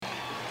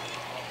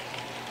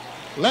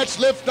Let's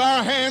lift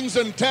our hands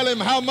and tell him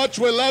how much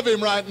we love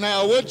him right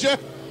now, would you?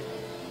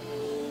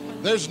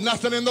 There's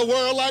nothing in the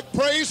world like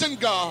praising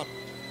God.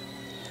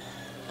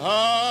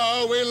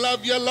 Oh, we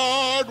love you,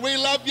 Lord. We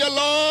love you,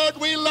 Lord.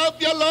 We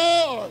love you,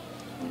 Lord.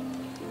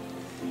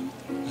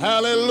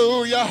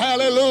 Hallelujah,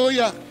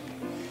 hallelujah.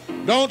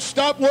 Don't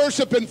stop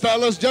worshiping,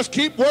 fellas. Just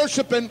keep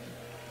worshiping.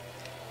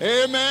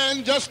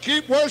 Amen. Just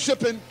keep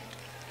worshiping.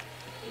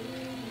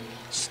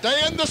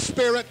 Stay in the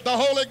Spirit. The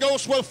Holy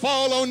Ghost will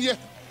fall on you.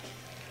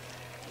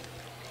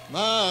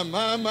 My.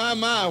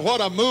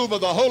 What a move of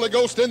the Holy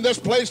Ghost in this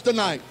place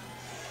tonight.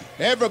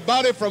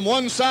 Everybody from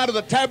one side of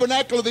the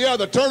tabernacle to the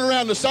other, turn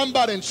around to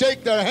somebody and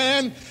shake their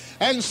hand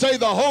and say,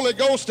 the Holy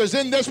Ghost is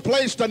in this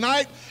place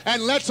tonight,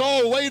 and let's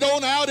all wade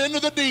on out into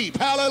the deep.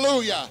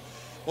 Hallelujah.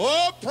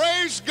 Oh,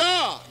 praise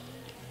God.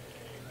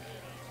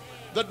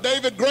 The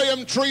David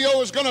Graham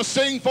Trio is going to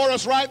sing for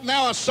us right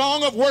now a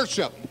song of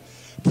worship.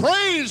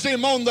 Praise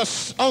him on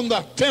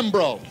the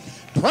timbrel.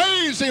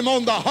 Praise him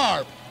on the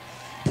harp.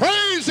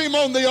 Praise him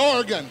on the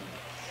organ.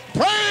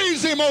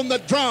 Praise him on the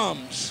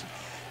drums.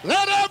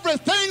 Let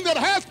everything that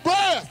hath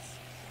breath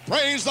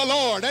praise the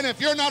Lord. And if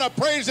you're not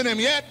praising him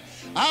yet,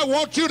 I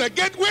want you to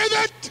get with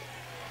it.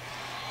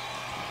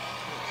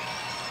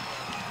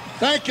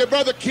 Thank you,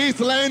 Brother Keith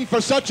Lane, for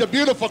such a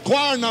beautiful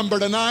choir number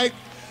tonight.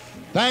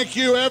 Thank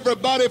you,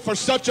 everybody, for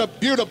such a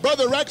beautiful...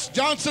 Brother Rex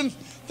Johnson,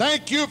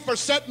 thank you for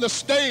setting the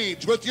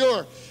stage with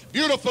your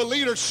beautiful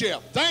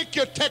leadership. Thank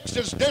you,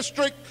 Texas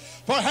District,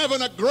 for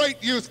having a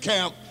great youth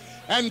camp.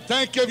 And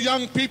thank you,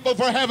 young people,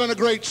 for having a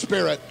great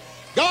spirit.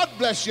 God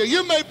bless you.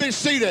 You may be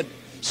seated.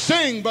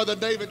 Sing, Brother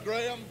David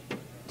Graham.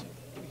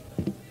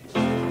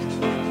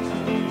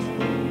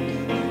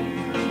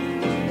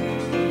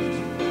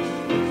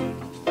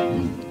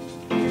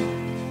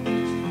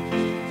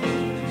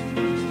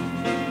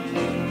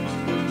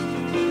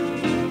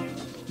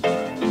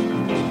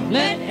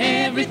 Let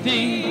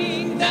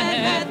everything that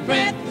hath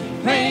breath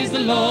praise the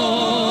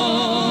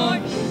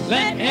Lord.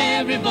 Let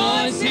every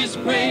voice his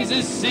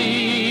praises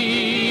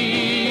sing.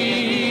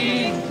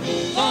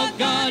 For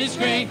God is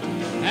great,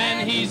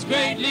 and he's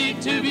greatly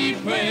to be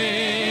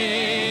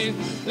praised.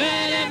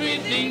 Let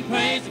everything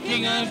praise the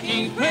King of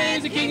Kings,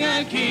 praise the King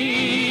of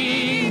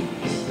Kings.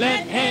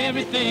 Let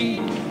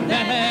everything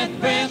that hath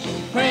breath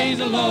praise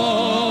the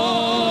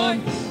Lord.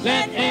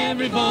 Let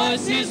every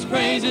voice his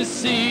praises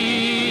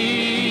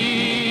sing.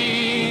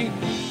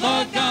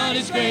 For God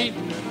is great,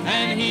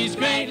 and he's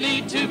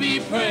greatly to be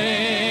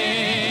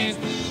praised.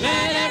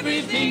 Let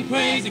everything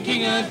praise the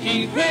King of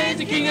Kings, praise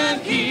the King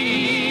of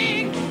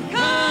Kings.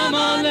 Come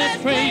on,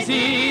 let's praise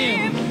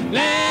him.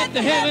 Let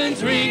the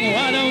heavens ring.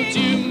 Why don't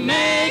you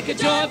make a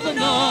joyful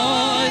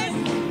noise?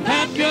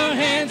 Clap your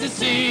hands and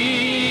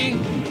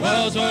sing.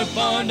 Worlds were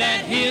formed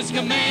at his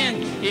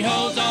command. He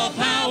holds all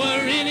power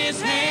in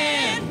his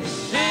hand.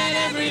 Let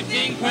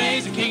everything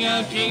praise the King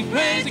of Kings,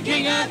 praise the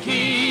King of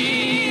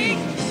Kings.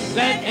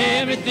 Let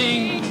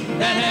everything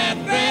that hath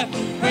breath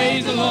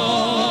praise the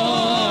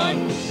Lord.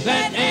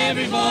 Let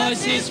every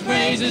voice his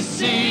praises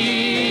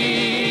sing.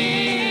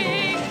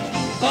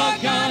 For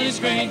God is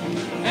great,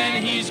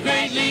 and he's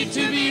greatly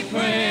to be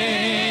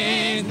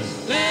praised.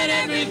 Let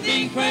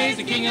everything praise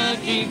the King of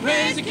Kings,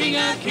 praise the King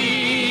of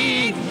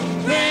Kings.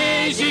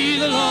 Praise ye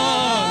the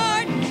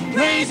Lord,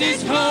 praise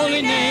his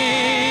holy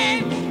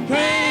name.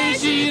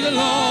 Praise ye the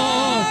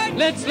Lord,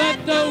 let's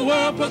let the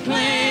world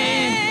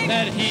proclaim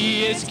that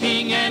he is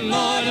King and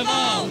Lord of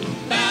all.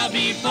 Bow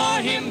before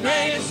him,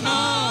 great and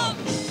small.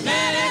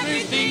 Let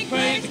everything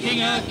praise the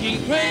King of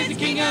Kings, praise the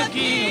King of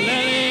Kings.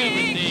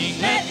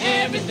 Let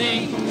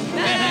everything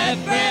that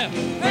hath breath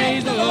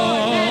praise the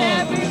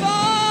Lord.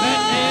 Let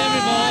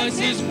every voice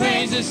his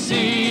praises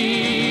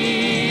sing.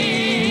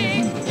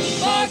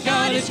 For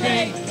God is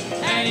great,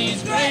 and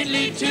he's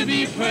greatly to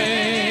be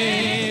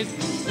praised.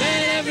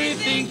 Let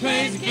everything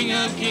praise the King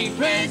of Kings,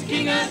 praise the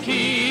King of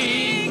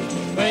Kings.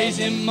 Praise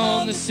him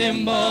on the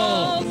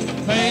cymbal,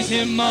 praise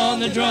him on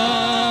the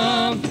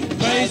drum,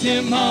 praise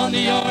him on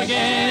the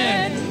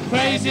organ,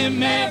 praise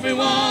him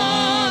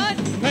everyone.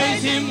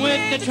 Praise him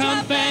with the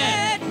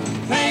trumpet,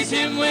 praise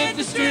him with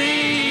the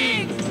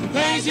string,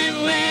 praise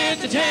him with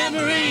the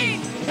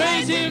tambourine,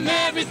 praise him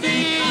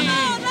everything.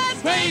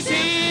 Praise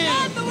him,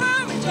 let the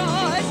world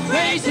rejoice.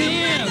 Praise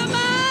him,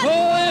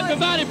 oh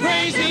everybody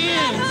praise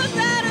him.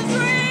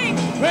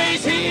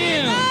 Praise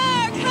him.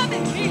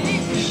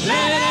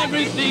 Let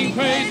everything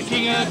praise the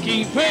King of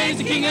Kings, praise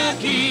the King of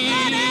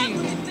Kings.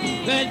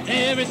 Let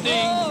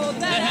everything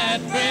that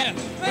hath breath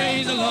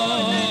praise the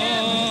Lord.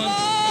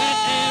 Let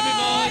every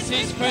voice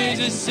his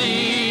praises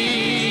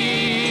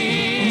sing.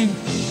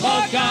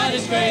 For God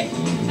is great,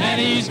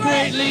 and he's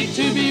greatly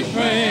to be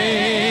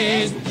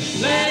praised.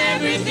 Let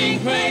everything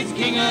praise the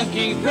King of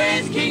Kings,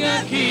 praise the King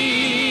of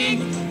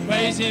Kings.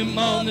 Praise him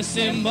on the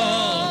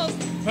cymbals,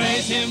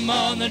 praise him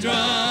on the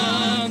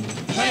drum,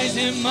 praise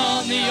him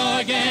on the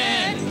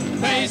organ,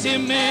 praise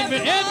him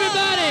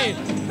everybody.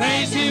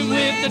 Praise him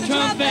with the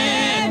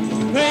trumpet,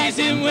 praise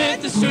him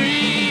with the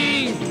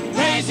string,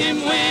 praise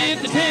him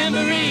with the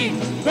tambourine,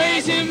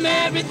 praise him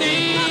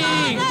everything.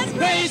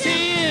 Praise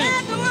him.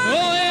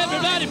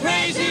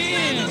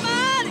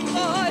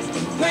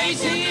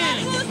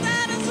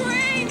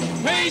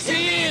 praise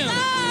Him.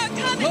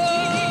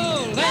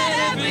 Oh,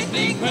 let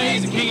everything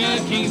praise the King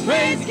of Kings,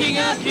 praise the King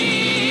of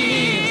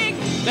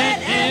Kings.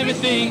 Let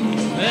everything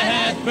that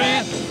hath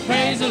breath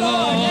praise the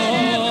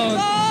Lord.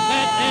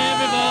 Let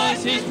every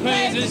voice His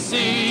praises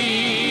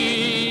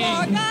sing.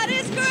 For God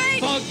is great.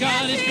 For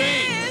God is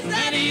great,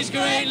 and He's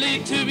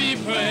greatly to be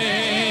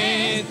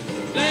praised.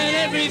 Let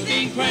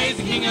everything praise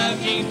the King of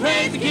Kings,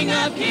 praise the King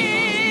of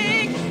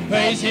Kings.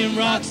 Praise Him,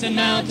 rocks and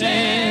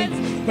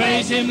mountains.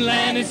 Praise Him,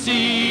 land and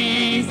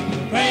seas.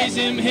 Praise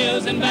Him,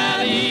 hills and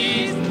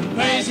valleys.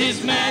 Praise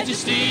His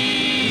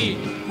majesty.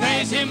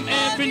 Praise Him,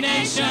 every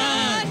nation.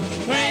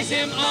 Praise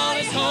Him, all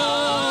His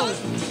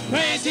hosts.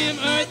 Praise Him,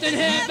 earth and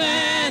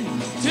heaven,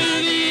 to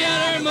the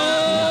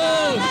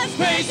uttermost.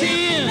 Praise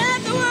Him.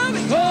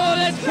 Oh,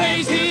 let's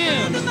praise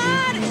Him.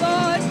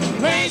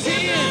 Praise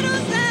Him.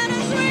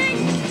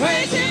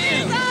 Praise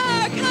Him.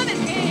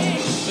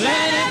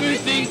 Let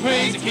everything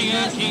praise the King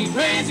of Kings,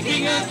 praise the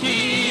King of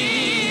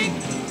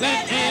Kings.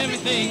 Let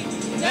everything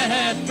that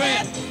hath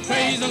breath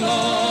praise the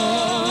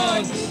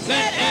Lord.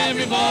 Let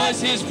every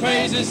voice His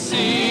praises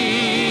sing.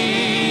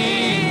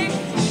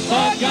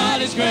 For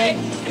God is great,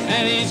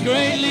 and He's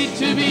greatly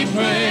to be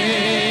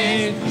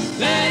praised.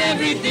 Let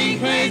everything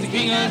praise the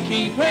King of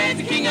Kings, praise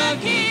the King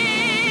of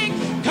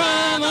Kings.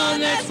 Come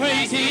on, let's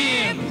praise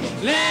Him.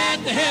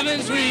 Let the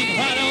heavens ring.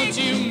 Why don't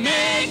you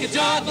make a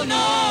joyful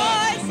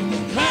noise?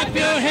 Clap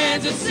your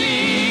hands and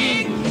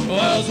sing.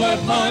 Worlds were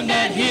formed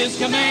at His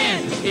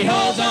command. He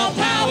holds all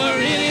power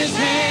in His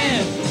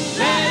hand.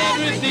 Let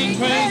everything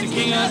praise the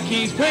King of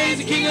Kings, praise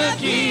the King of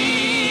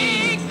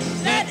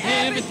Kings. Let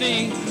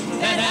everything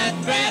that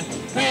hath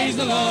breath praise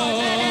the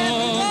Lord.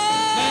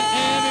 Let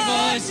every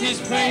voice His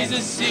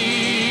praises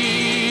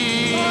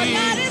sing.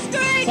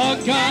 For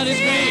God is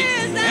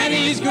great, and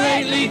He's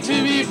greatly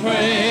to be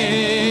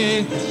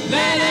praised.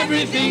 Let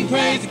everything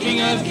praise the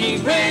King of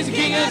Kings, praise the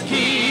King of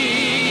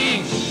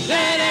Kings.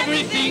 Let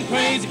everything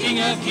praise the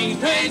King of Kings,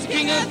 praise the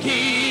King of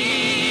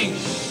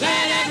Kings.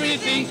 Let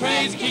everything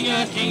praise the King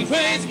of Kings,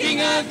 praise the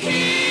King of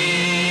Kings.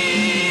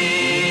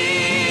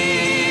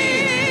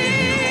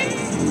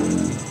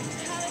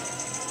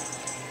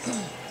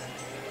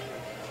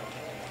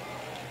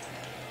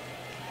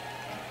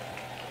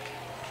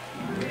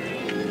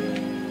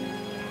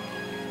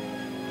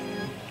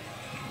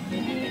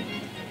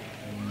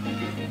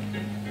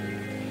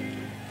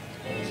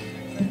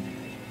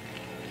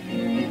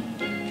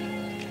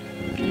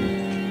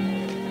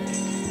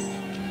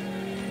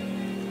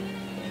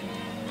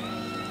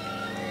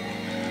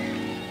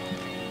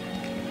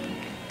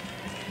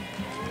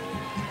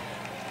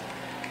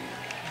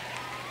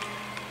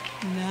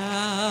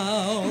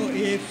 Now,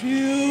 if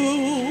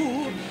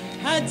you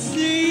had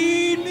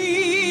seen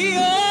me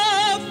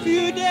a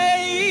few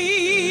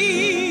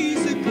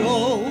days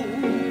ago,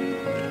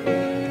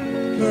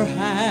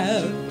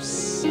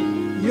 perhaps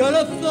you'd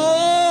have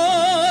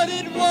thought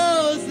it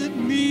wasn't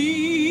me.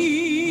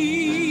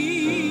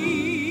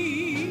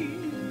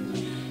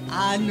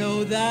 I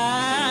know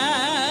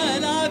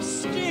that I've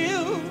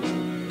still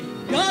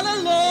got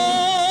a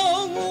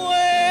long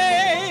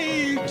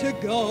way to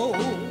go.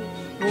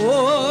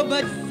 Oh,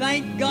 but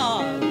thank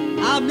God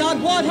I'm not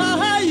what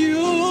I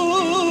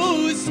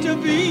used to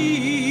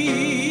be.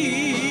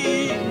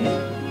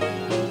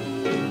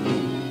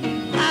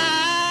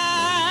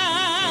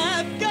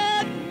 I've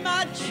got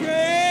my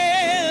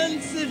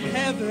chance at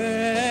heaven.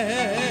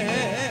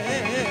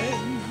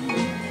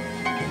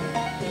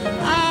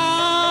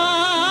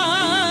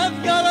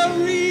 I've got a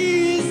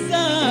reason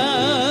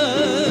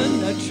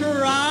to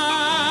try.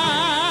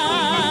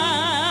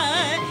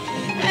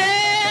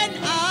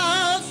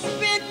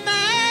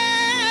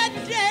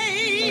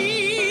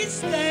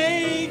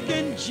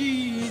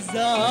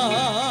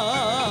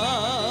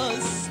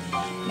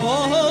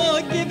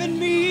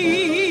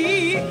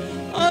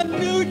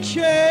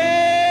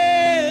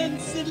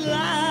 Chance at life.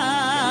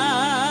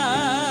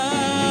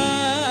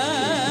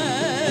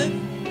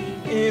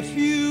 If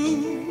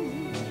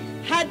you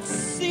had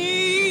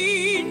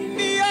seen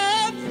me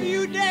a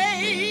few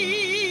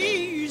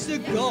days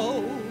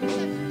ago,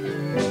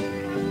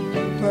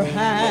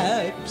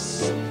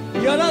 perhaps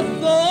you'd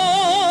have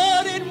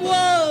thought it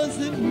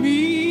wasn't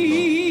me.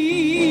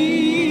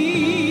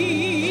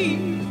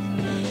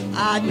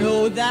 I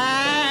know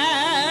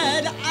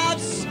that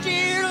I've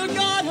still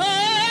got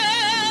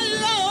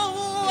a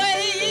long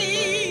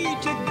way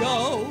to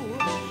go.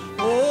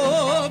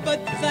 Oh,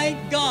 but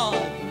thank God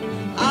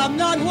I'm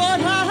not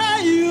what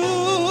I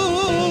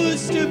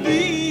used to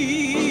be.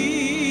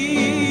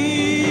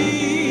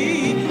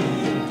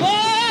 For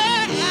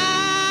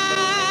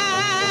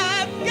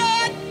I've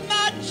got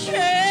my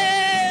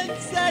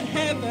chance at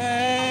heaven.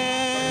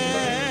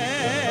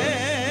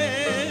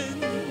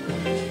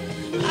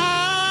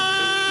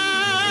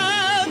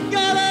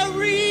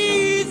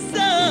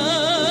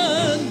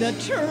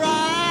 Try,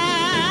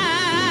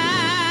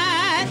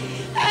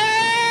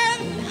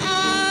 and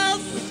I'll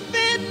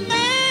spend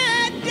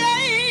my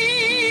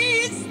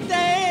days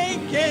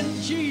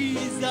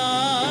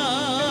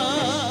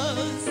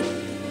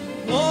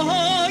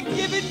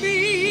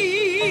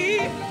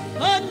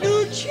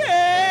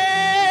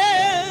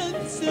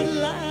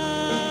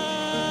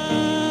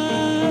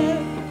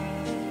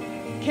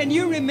Can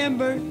you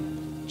remember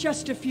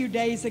just a few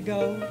days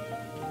ago?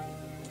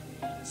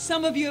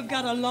 Some of you have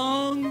got a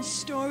long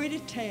story to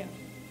tell.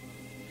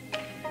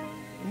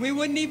 We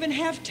wouldn't even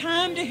have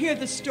time to hear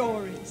the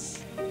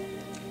stories.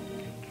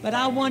 But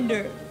I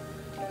wonder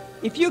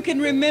if you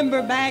can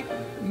remember back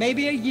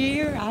maybe a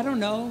year, I don't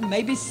know,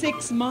 maybe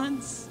 6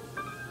 months,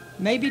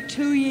 maybe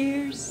 2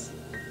 years.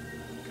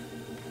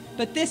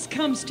 But this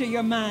comes to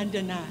your mind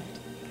tonight.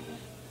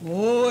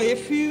 Oh,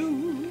 if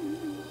you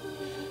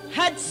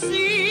had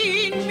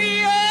seen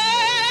me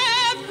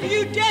a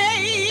few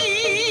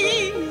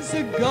days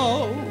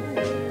ago,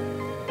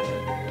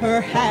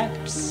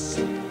 perhaps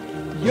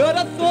you'd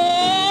have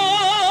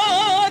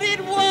thought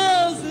it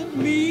wasn't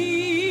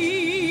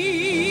me.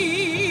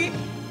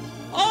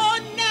 Oh,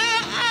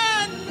 now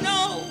I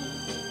know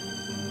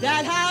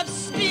that I've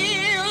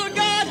still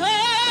got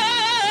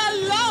a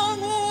long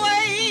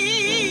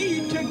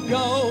way to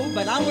go.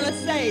 But I want to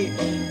say,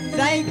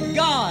 thank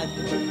God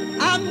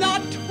I'm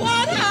not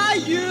what I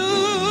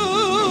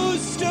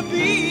used to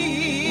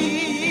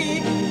be.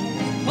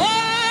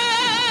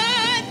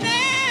 Oh,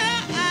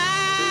 now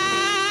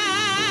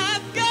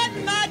I've got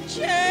my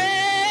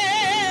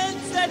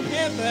chance at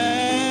heaven,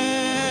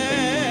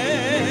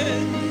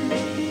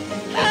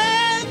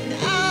 and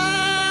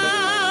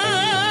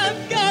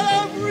I've got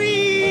a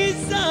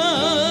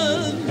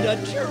reason to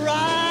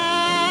try.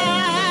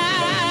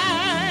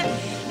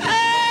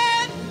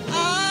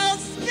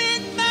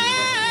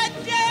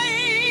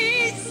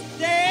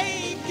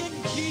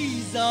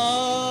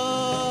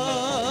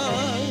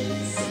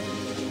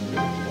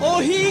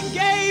 He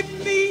gave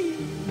me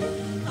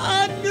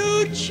a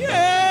new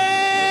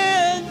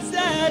chance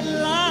at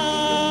life.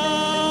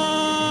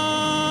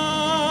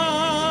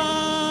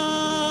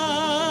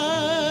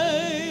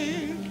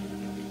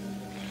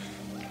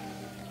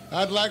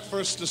 I'd like for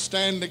us to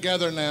stand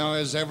together now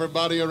as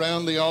everybody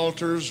around the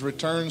altars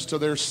returns to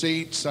their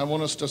seats. I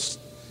want us to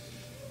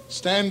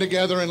stand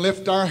together and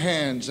lift our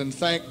hands and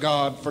thank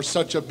God for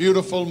such a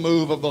beautiful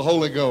move of the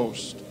Holy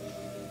Ghost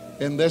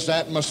in this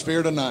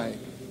atmosphere tonight.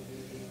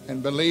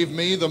 And believe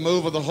me, the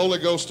move of the Holy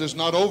Ghost is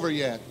not over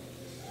yet,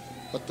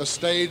 but the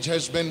stage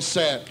has been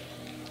set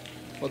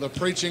for the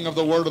preaching of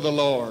the word of the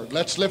Lord.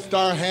 Let's lift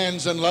our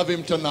hands and love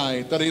him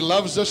tonight, that he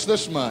loves us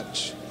this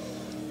much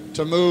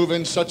to move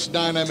in such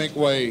dynamic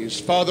ways.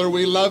 Father,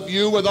 we love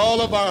you with all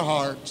of our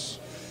hearts.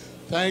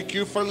 Thank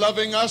you for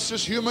loving us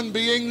as human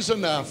beings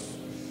enough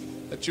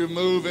that you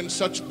move in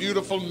such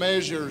beautiful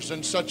measures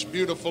and such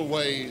beautiful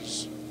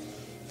ways.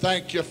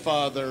 Thank you,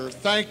 Father.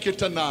 Thank you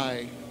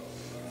tonight.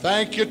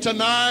 Thank you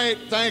tonight.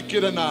 Thank you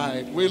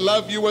tonight. We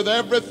love you with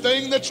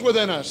everything that's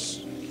within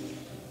us.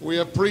 We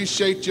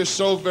appreciate you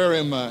so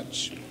very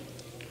much.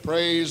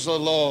 Praise the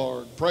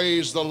Lord.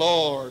 Praise the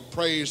Lord.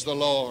 Praise the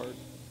Lord.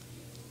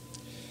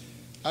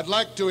 I'd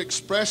like to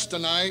express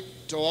tonight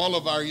to all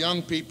of our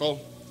young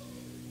people,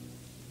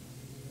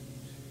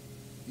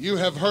 you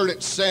have heard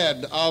it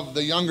said of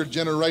the younger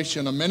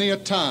generation a many a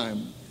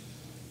time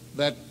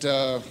that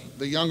the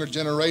younger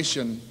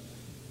generation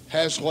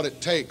has what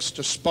it takes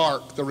to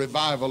spark the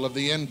revival of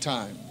the end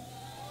time.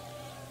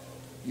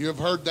 You have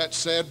heard that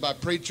said by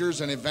preachers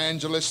and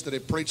evangelists that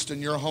have preached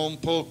in your home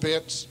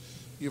pulpits.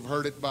 You've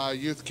heard it by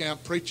youth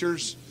camp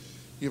preachers.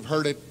 You've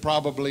heard it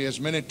probably as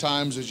many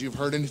times as you've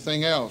heard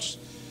anything else,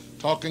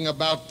 talking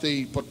about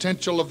the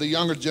potential of the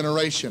younger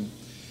generation.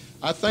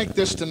 I think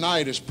this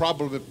tonight is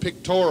probably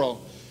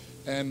pictorial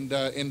and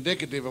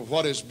indicative of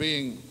what is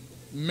being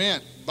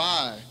meant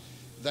by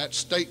that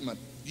statement.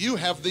 You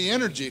have the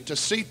energy to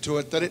see to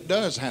it that it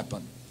does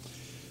happen.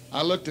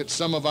 I looked at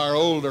some of our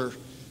older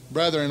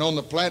brethren on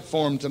the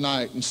platform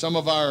tonight and some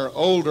of our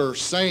older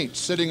saints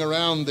sitting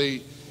around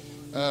the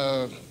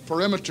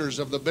perimeters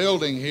of the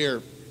building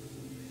here.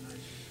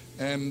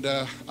 And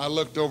I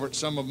looked over at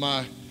some of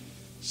my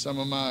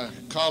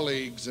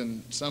colleagues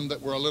and some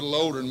that were a little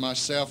older than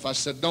myself. I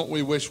said, don't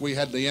we wish we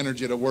had the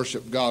energy to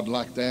worship God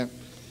like that?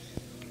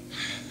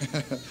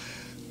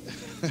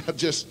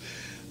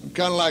 I'm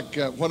kind of like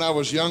when I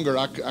was younger,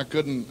 I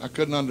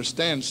couldn't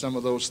understand some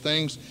of those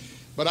things.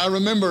 But I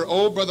remember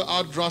old Brother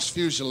Audros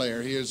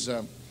Fuselier. He is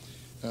an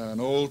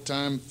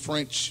old-time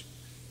French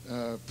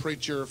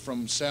preacher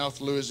from South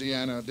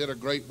Louisiana, did a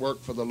great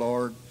work for the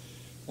Lord,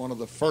 one of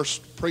the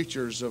first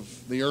preachers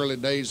of the early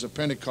days of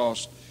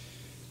Pentecost.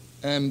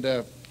 And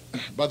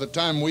by the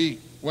time we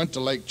went to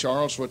Lake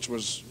Charles, which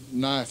was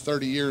nigh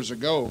 30 years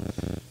ago,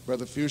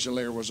 Brother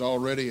Fuselier was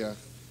already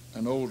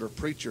an older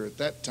preacher at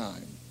that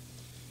time.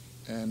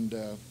 And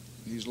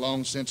he's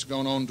long since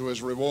gone on to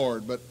his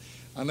reward. But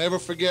I'll never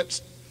forget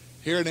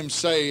hearing him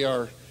say,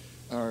 or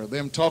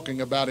them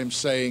talking about him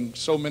saying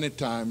so many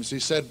times, he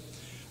said,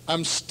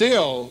 I'm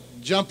still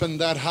jumping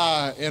that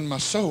high in my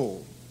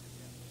soul.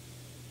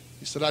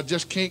 He said, I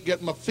just can't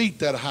get my feet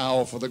that high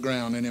off of the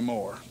ground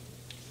anymore.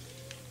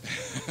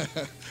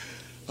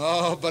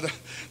 Oh, but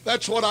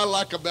that's what I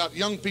like about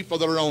young people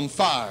that are on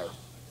fire.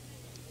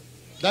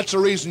 That's the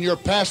reason your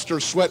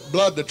pastors sweat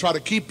blood to try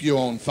to keep you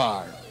on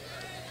fire.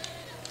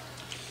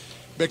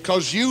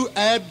 Because you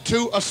add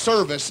to a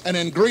service an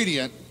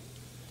ingredient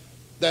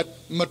that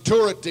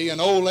maturity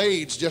and old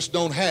age just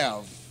don't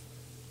have.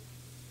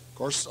 Of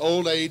course,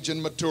 old age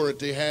and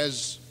maturity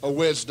has a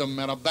wisdom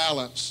and a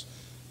balance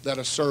that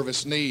a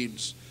service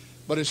needs.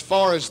 But as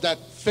far as that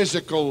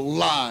physical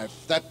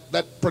life,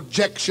 that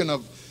projection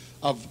of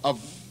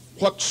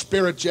what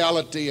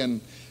spirituality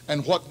and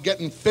what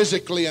getting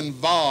physically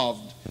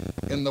involved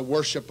in the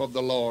worship of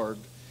the Lord,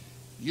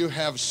 you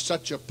have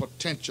such a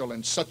potential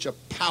and such a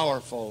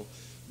powerful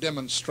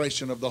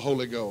demonstration of the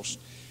Holy Ghost.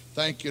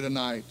 Thank you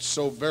tonight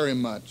so very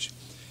much.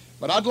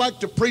 But I'd like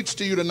to preach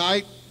to you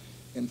tonight.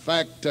 In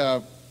fact,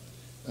 of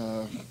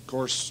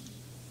course,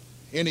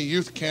 any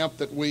youth camp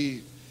that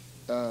we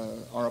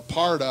are a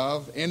part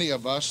of, any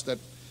of us that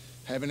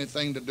have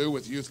anything to do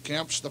with youth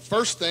camps, the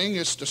first thing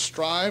is to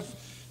strive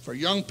for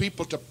young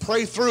people to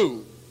pray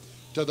through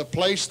to the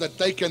place that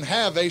they can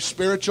have a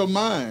spiritual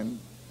mind.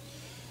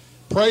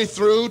 Pray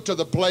through to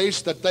the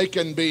place that they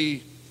can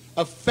be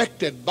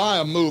affected by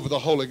a move of the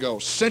Holy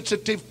Ghost,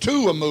 sensitive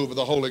to a move of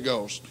the Holy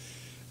Ghost.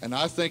 And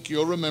I think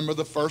you'll remember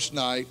the first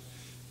night,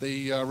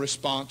 the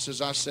response,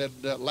 as I said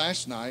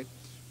last night,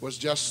 was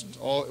just,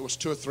 it was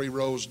 2 or 3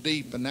 rows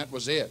deep, and that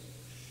was it.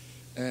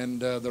 And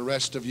the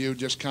rest of you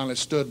just kind of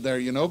stood there,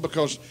 you know,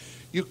 because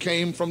you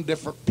came from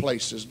different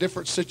places,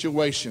 different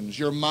situations.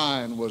 Your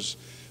mind was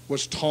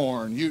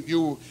torn.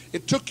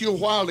 It took you a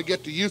while to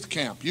get to youth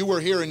camp. You were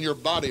here in your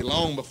body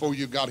long before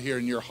you got here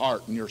in your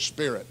heart and your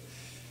spirit.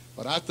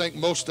 But I think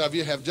most of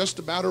you have just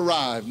about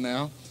arrived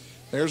now.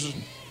 There's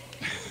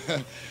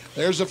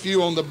a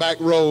few on the back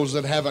rows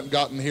that haven't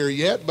gotten here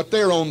yet, but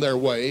they're on their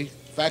way.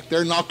 In fact,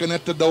 they're knocking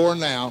at the door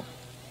now.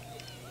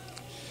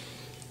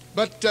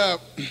 But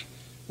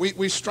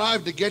we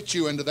strive to get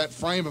you into that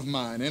frame of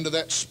mind, into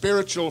that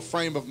spiritual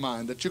frame of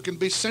mind, that you can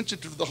be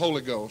sensitive to the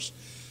Holy Ghost,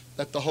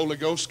 that the Holy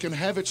Ghost can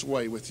have its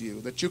way with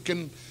you, that you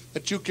can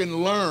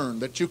learn,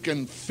 that you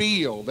can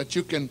feel, that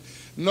you can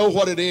know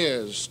what it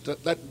is,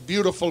 that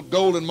beautiful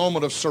golden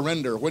moment of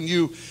surrender when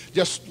you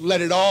just let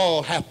it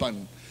all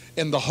happen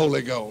in the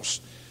Holy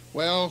Ghost.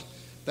 Well,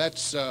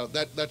 that's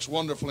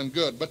wonderful and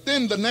good. But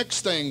then the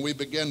next thing we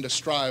begin to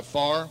strive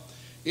for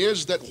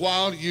is that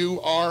while you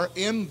are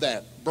in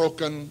that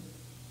broken,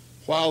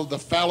 while the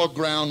fallow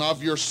ground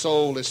of your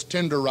soul is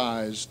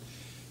tenderized,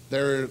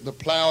 the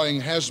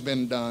plowing has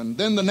been done,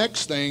 then the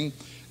next thing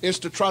is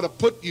to try to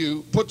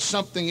put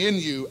something in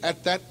you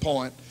at that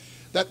point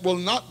that will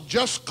not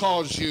just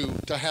cause you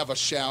to have a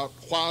shout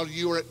while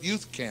you are at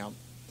youth camp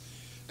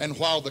and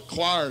while the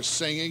choir is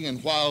singing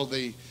and while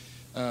the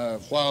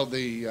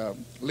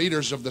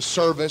leaders of the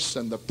service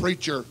and the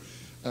preacher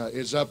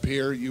is up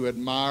here. You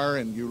admire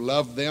and you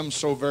love them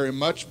so very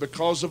much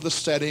because of the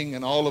setting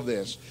and all of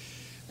this.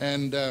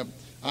 And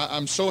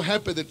I'm so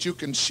happy that you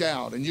can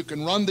shout and you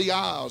can run the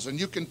aisles and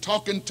you can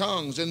talk in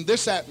tongues in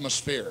this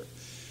atmosphere.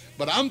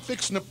 But I'm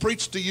fixing to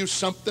preach to you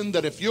something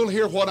that if you'll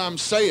hear what I'm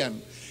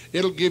saying,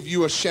 it'll give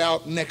you a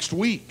shout next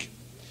week.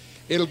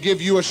 It'll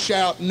give you a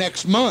shout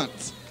next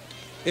month.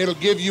 It'll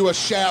give you a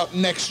shout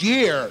next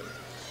year.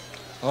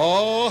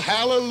 Oh,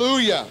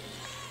 hallelujah.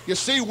 You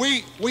see,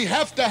 we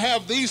have to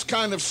have these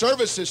kind of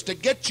services to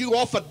get you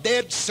off a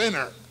dead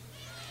center.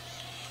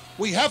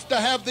 We have to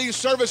have these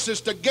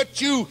services to get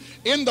you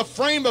in the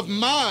frame of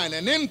mind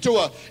and into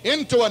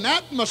an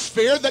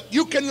atmosphere that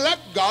you can let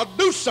God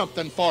do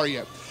something for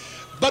you.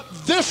 But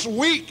this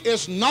week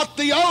is not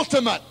the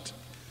ultimate.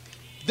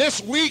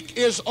 This week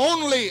is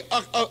only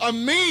a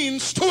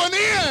means to an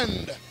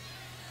end.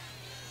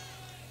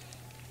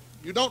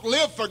 You don't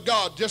live for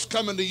God just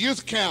coming to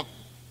youth camp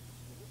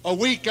a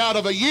week out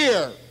of a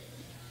year.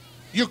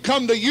 You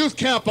come to youth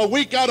camp a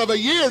week out of a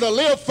year to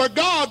live for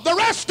God the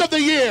rest of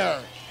the year.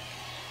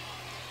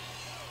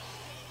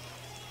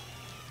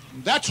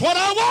 That's what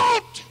I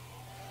want.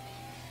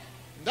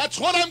 That's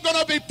what I'm going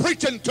to be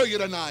preaching to you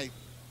tonight.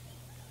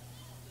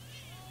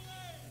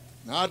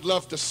 Now, I'd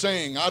love to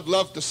sing. I'd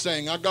love to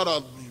sing. I got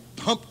a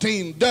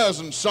umpteen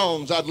dozen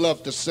songs I'd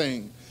love to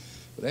sing.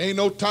 But there ain't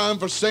no time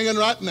for singing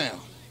right now.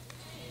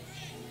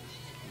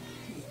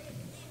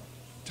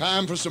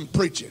 Time for some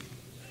preaching.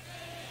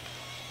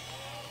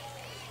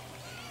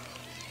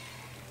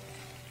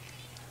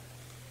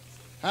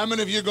 How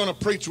many of you are going to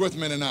preach with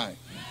me tonight?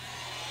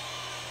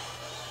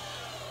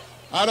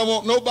 I don't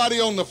want nobody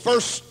in the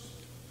first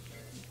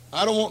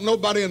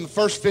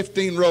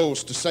 15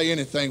 rows to say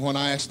anything when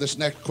I ask this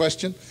next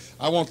question.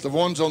 I want the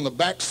ones on the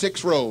back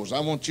 6 rows. I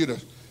want you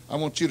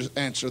to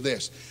answer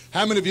this.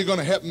 How many of you are going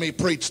to help me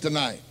preach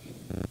tonight?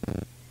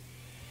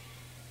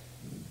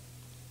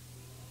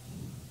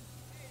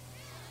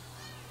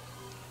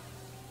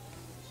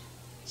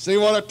 See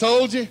what I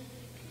told you?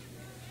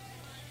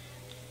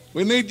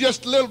 We need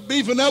just a little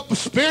beefing up of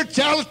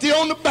spirituality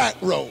on the back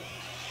row.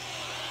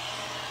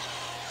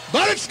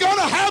 But it's going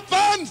to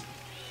happen.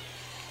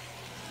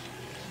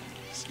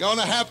 It's going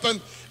to happen.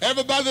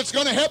 Everybody that's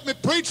going to help me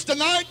preach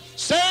tonight,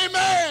 say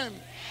amen.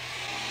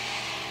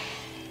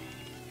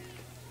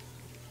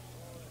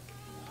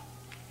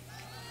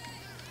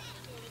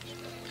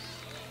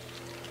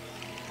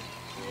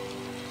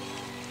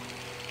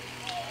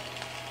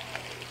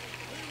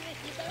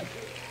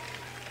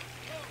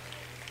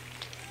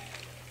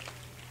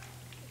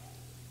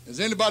 Has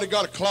anybody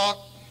got a clock?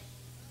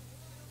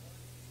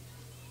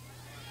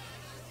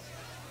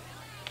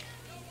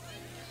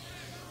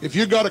 If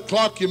you got a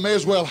clock, you may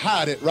as well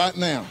hide it right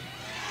now.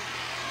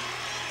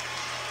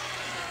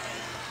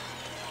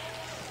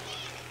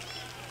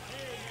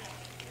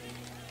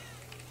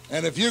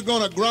 And if you're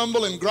going to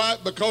grumble and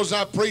gripe because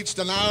I preached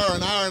an hour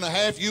and a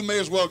half, you may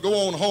as well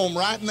go on home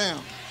right now.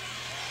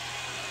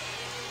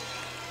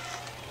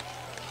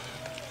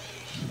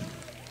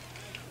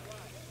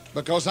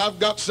 Because I've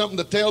got something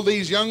to tell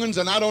these young'uns,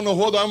 and I don't know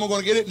whether I'm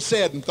going to get it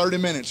said in 30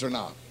 minutes or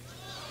not.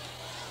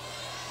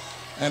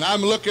 And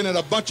I'm looking at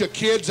a bunch of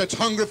kids that's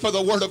hungry for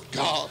the Word of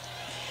God.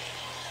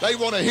 They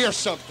want to hear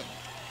something.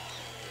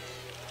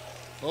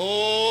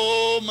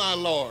 Oh, my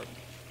Lord.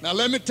 Now,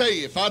 let me tell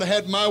you, if I'd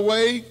had my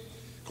way,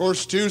 of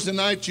course, Tuesday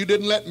night, you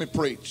didn't let me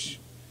preach.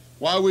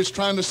 While we was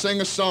trying to sing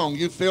a song,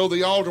 you filled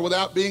the altar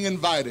without being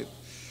invited.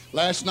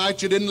 Last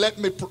night, you didn't let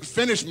me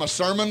finish my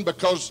sermon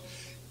because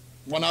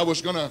when I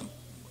was going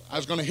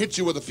to hit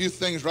you with a few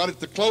things right at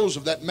the close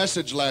of that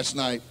message last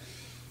night.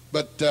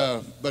 But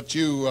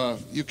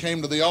you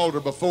came to the altar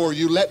before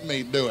you let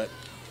me do it.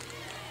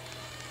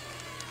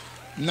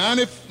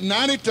 90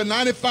 to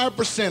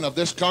 95% of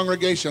this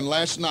congregation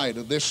last night,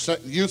 of this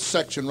youth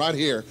section right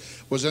here,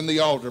 was in the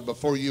altar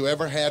before you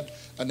ever had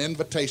an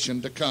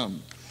invitation to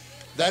come.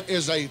 That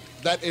is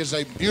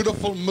a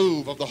beautiful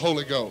move of the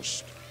Holy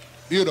Ghost.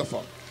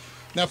 Beautiful.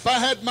 Now, if I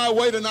had my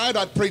way tonight,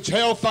 I'd preach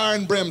hellfire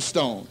and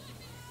brimstone.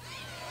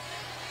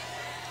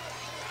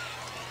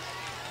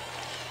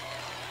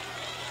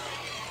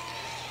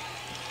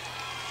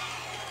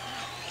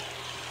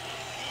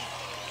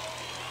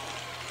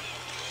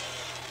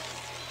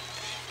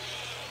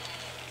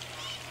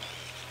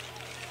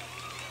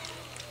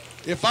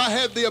 If I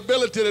had the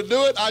ability to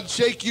do it, I'd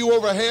shake you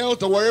over hell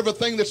to where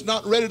everything that's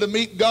not ready to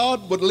meet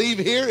God would leave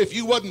here. If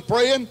you wasn't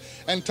praying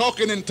and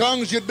talking in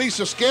tongues, you'd be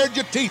so scared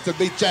your teeth would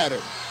be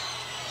chattered.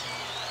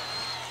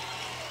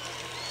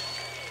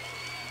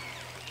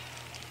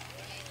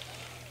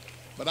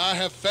 But I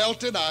have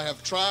felt it. I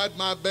have tried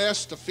my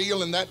best to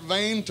feel in that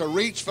vein to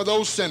reach for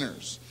those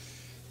sinners.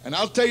 And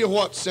I'll tell you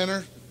what,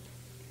 sinner,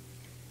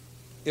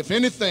 if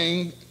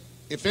anything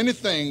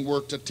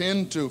were to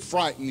tend to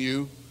frighten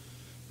you,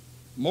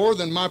 more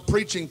than my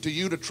preaching to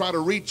you to try to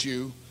reach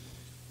you,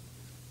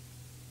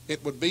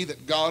 it would be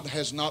that God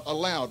has not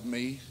allowed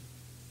me,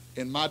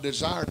 in my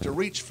desire to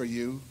reach for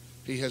you,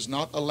 He has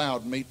not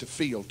allowed me to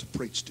feel to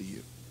preach to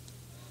you.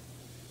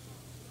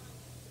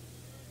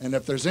 And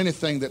if there's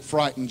anything that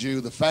frightened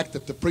you, the fact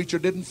that the preacher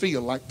didn't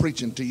feel like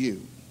preaching to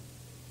you,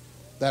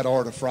 that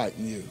ought to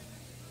frighten you.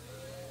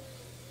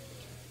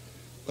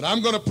 But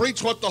I'm going to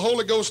preach what the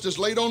Holy Ghost has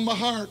laid on my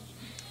heart.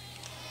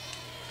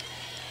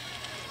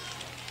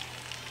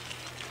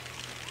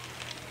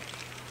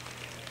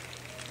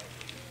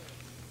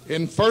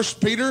 In 1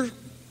 Peter,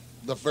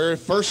 the very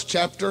first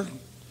chapter,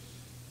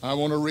 I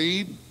want to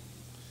read,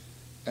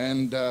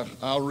 and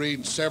I'll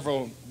read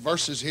several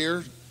verses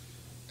here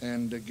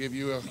and give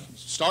you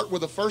start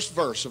with the first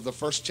verse of the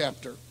first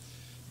chapter.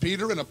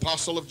 Peter, an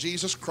apostle of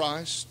Jesus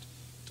Christ,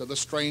 to the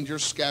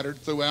strangers scattered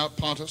throughout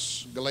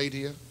Pontus,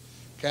 Galatia,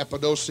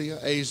 Cappadocia,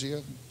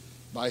 Asia,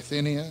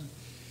 Bithynia,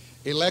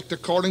 elect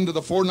according to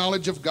the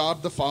foreknowledge of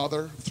God the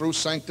Father, through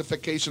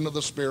sanctification of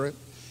the Spirit,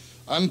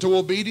 unto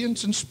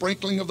obedience and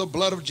sprinkling of the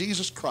blood of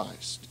Jesus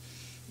Christ,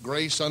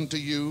 grace unto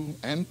you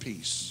and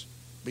peace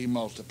be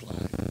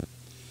multiplied.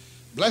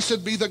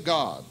 Blessed be the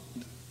God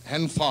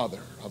and Father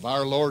of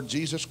our Lord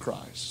Jesus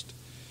Christ,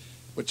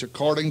 which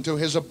according to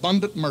His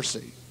abundant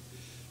mercy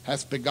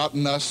hath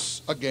begotten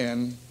us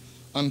again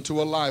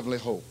unto a lively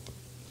hope,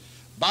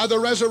 by the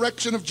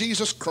resurrection of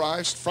Jesus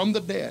Christ from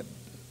the dead,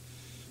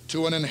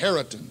 to an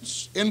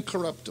inheritance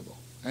incorruptible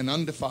and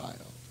undefiled,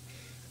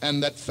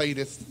 and that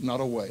fadeth not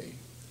away,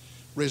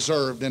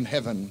 reserved in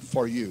heaven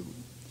for you,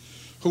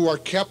 who are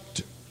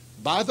kept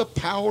by the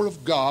power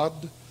of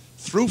God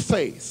through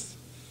faith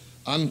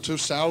unto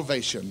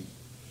salvation,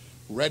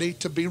 ready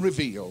to be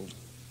revealed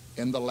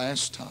in the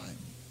last time,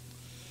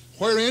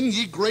 wherein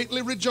ye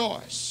greatly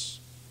rejoice,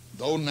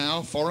 though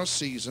now for a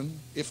season,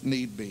 if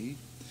need be,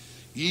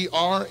 ye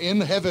are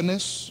in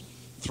heaviness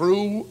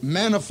through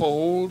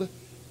manifold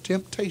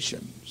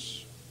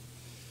temptations,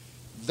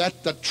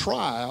 that the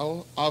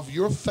trial of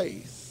your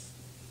faith,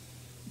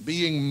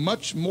 being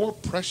much more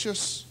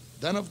precious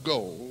than of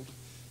gold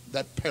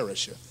that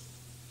perisheth,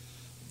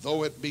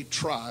 though it be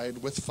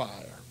tried with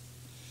fire,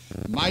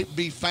 might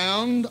be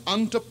found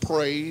unto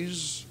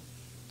praise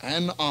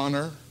and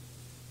honor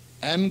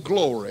and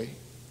glory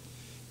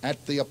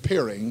at the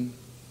appearing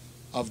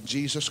of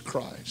Jesus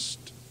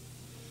Christ,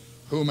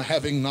 whom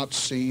having not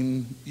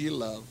seen ye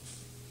love,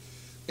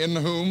 in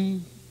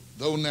whom,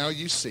 though now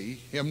ye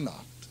see Him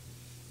not,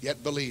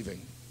 yet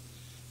believing,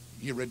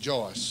 ye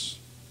rejoice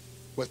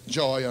with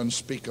joy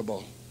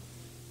unspeakable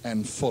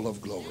and full of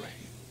glory.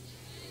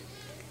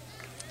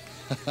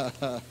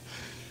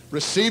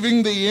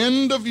 Receiving the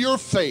end of your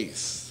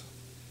faith,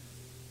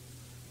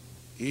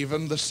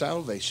 even the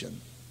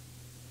salvation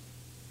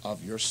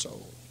of your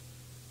soul.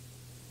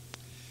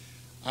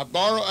 I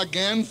borrow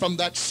again from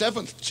that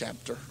 7th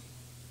chapter,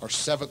 or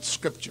 7th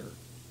scripture,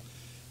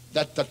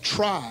 that the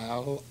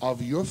trial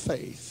of your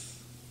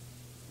faith,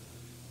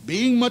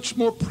 being much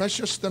more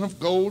precious than of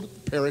gold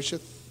that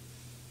perisheth,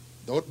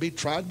 though it be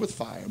tried with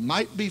fire,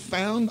 might be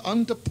found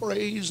unto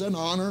praise and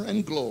honor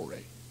and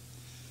glory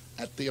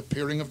at the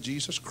appearing of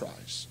Jesus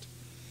Christ,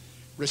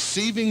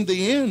 receiving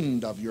the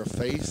end of your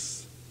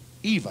faith,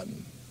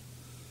 even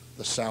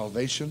the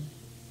salvation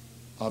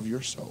of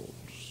your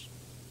souls.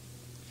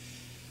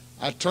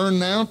 I turn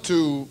now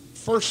to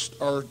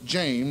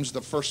James,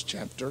 the 1st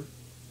chapter,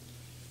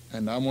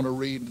 and I want to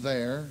read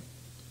there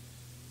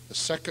the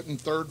 2nd and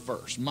 3rd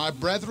verse. My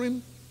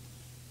brethren,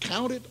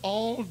 count it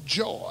all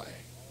joy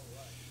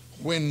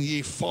when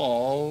ye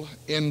fall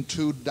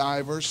into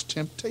divers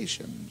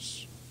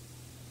temptations,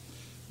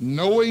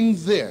 knowing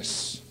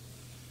this,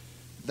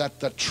 that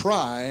the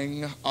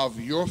trying of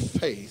your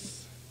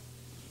faith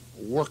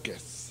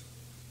worketh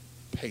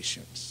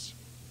patience.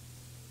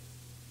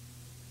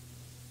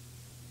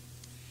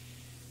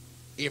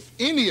 If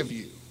any of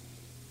you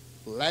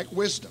lack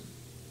wisdom,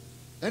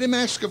 let him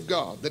ask of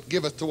God, that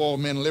giveth to all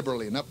men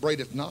liberally, and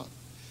upbraideth not,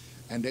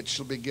 and it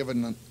shall be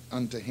given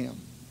unto him.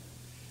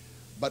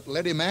 But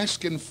let him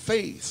ask in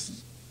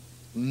faith,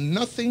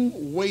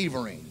 nothing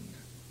wavering.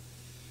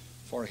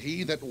 For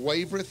he that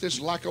wavereth is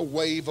like a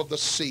wave of the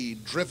sea,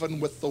 driven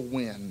with the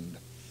wind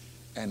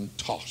and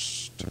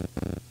tossed.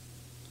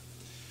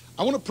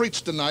 I want to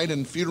preach tonight,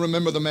 and if you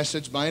remember the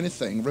message by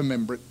anything,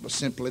 remember it was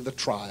simply the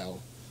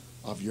trial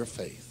of your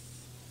faith.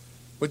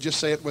 Would you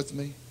say it with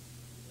me?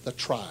 The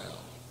trial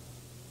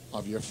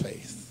of your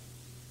faith.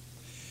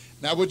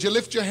 Now, would you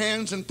lift your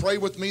hands and pray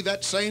with me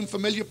that same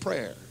familiar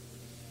prayer?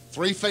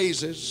 3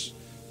 phases.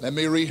 Let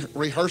me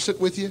rehearse it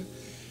with you.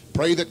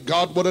 Pray that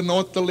God would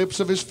anoint the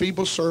lips of his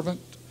feeble servant.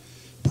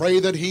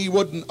 Pray that he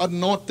would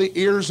anoint the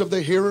ears of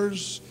the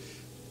hearers,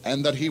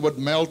 and that he would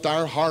melt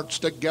our hearts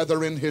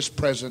together in his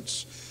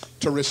presence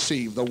to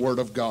receive the word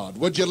of God.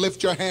 Would you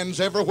lift your hands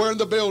everywhere in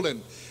the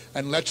building,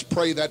 and let's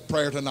pray that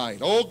prayer tonight.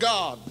 Oh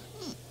God,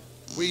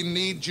 we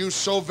need you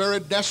so very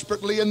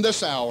desperately in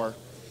this hour.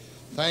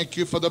 Thank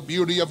you for the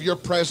beauty of your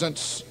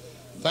presence.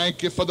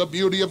 Thank you for the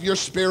beauty of your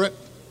spirit.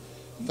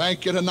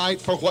 Thank you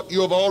tonight for what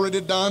you have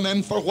already done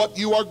and for what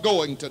you are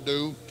going to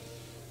do.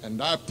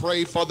 And I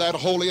pray for that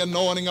holy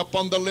anointing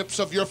upon the lips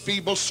of your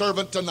feeble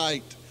servant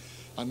tonight.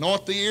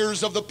 Anoint the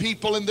ears of the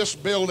people in this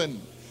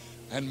building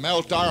and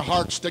melt our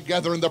hearts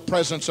together in the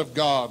presence of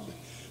God.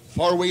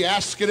 For we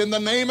ask it in the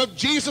name of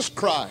Jesus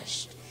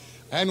Christ,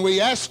 and we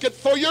ask it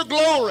for your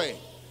glory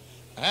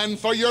and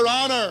for your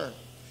honor.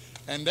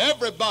 And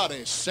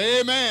everybody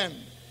say amen.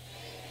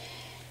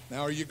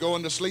 Now, are you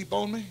going to sleep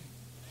on me?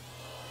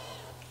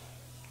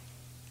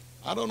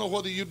 I don't know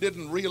whether you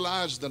didn't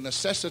realize the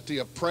necessity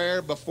of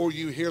prayer before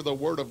you hear the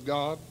word of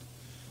God,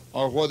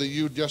 or whether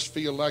you just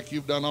feel like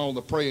you've done all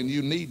the praying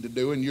you need to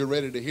do and you're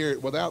ready to hear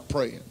it without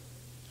praying.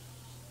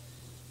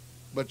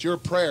 But your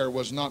prayer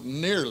was not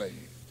nearly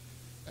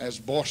as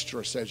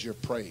boisterous as your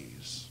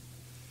praise.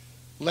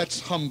 Let's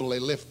humbly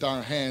lift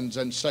our hands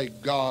and say,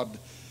 God,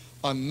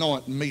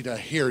 anoint me to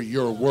hear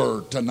your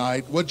word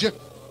tonight, would you?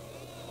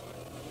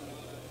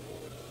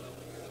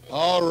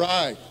 All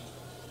right.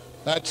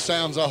 That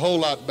sounds a whole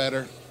lot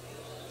better.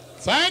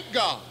 Thank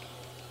God.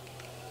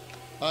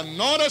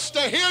 Anoint us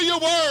to hear your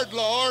word,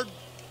 Lord.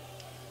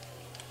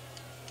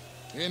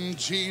 In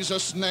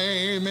Jesus'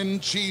 name, in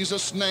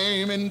Jesus'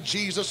 name, in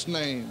Jesus'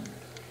 name.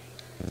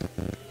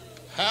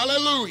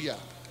 Hallelujah.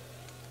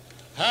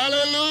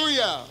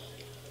 Hallelujah.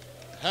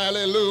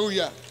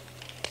 Hallelujah.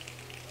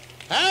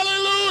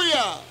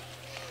 Hallelujah.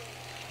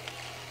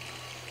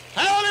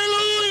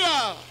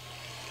 Hallelujah.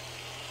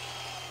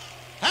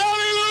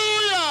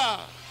 Hallelujah.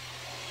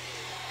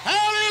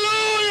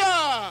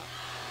 Hallelujah.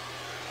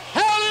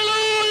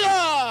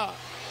 Hallelujah.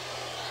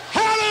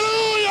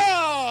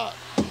 Hallelujah.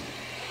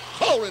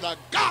 Glory to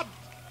God.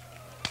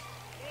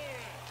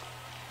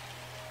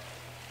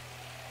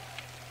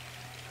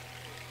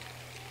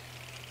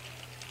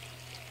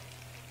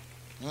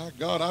 My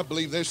God, I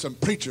believe there's some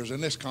preachers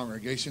in this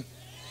congregation.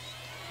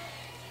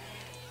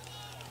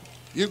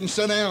 You can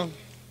sit down.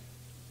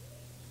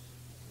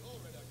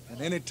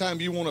 And anytime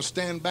you want to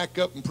stand back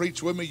up and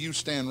preach with me, you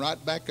stand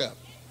right back up.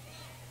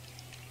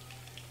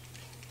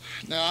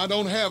 Now, I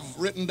don't have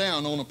written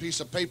down on a piece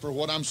of paper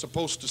what I'm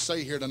supposed to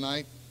say here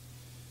tonight.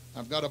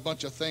 I've got a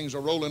bunch of things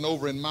are rolling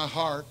over in my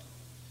heart.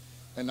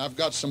 And I've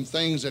got some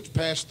things that's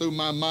passed through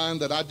my mind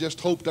that I just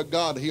hope to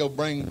God he'll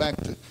bring back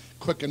to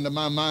quicken to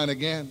my mind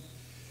again.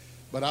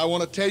 But I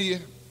want to tell you,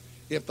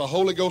 if the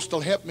Holy Ghost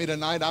will help me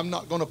tonight, I'm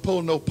not going to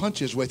pull no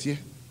punches with you.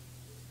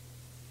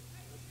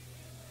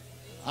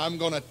 I'm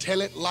going to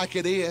tell it like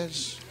it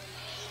is.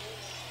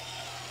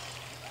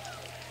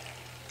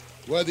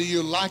 Whether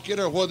you like it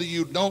or whether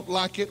you don't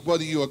like it,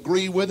 whether you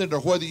agree with it or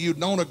whether you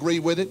don't agree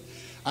with it,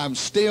 I'm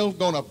still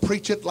going to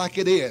preach it like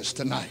it is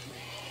tonight.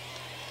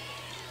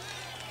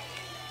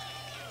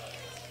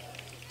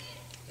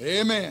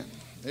 Amen.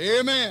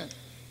 Amen.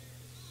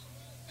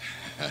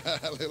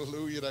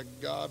 Hallelujah to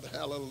God.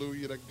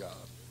 Hallelujah to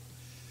God.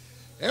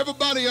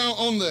 Everybody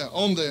on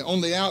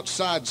the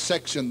outside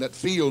section that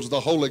feels the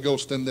Holy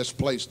Ghost in this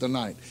place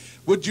tonight,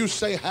 would you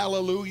say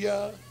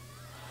hallelujah?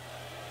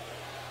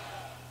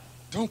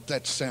 Don't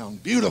that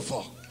sound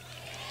beautiful?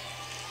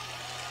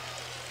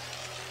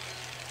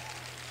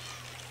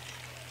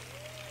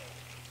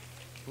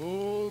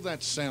 Oh,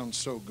 that sounds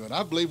so good.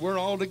 I believe we're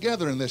all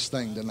together in this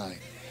thing tonight.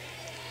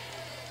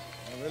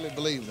 I really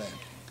believe that.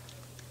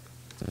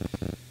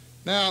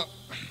 Now,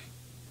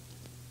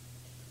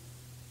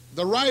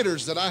 the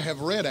writers that I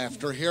have read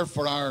after here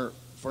for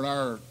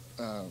our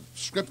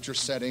scripture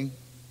setting,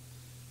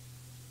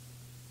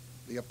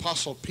 the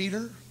Apostle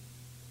Peter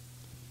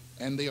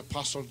and the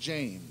Apostle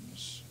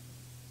James,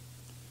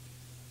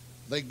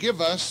 they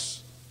give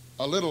us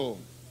a little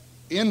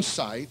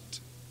insight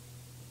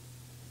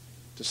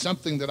to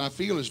something that I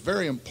feel is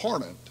very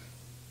important.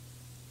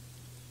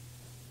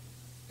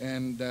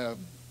 And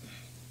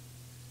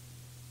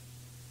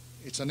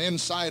it's an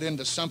insight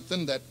into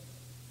something that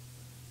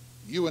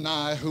you and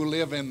I, who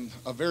live in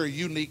a very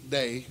unique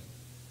day,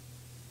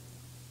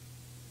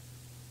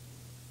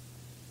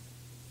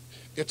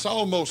 it's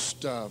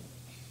almost the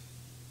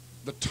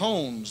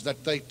tones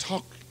that they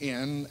talk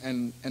in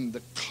and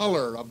the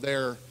color of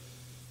the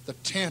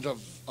tint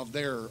of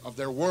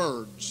their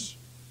words.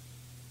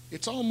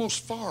 It's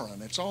almost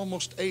foreign. It's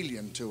almost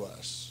alien to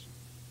us.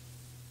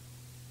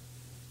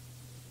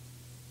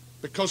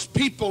 Because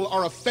people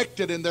are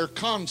affected in their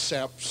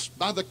concepts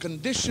by the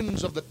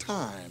conditions of the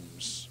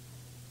times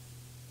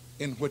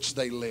in which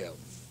they live.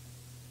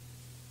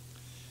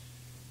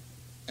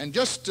 And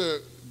just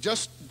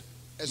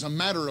as a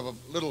matter of a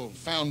little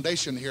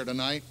foundation here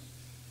tonight,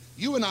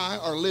 you and I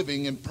are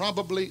living in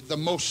probably the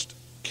most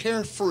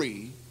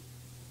carefree,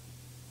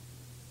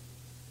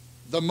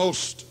 the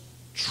most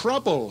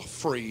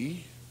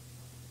trouble-free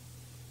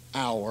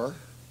hour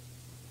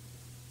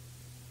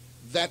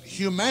that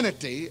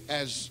humanity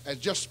as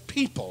just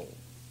people.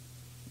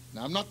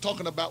 Now, I'm not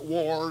talking about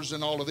wars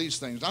and all of these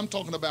things. I'm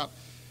talking about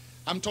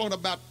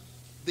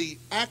the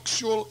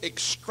actual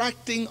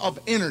extracting of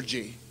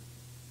energy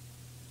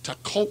to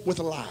cope with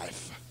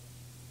life.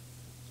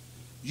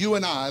 You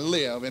and I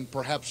live in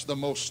perhaps the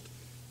most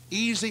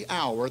easy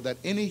hour that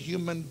any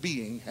human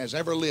being has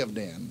ever lived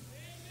in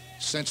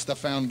since the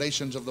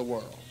foundations of the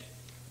world.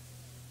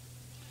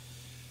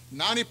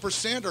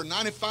 90% or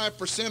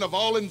 95% of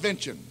all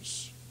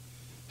inventions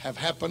have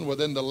happened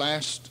within the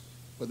last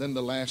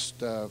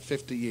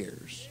 50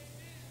 years.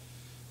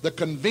 The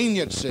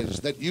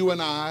conveniences that you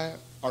and I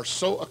are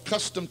so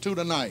accustomed to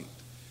tonight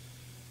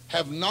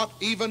have not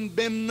even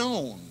been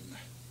known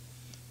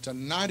to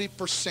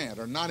 90%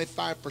 or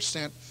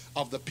 95%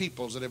 of the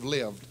peoples that have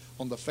lived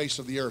on the face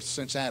of the earth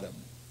since Adam.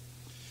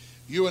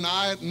 You and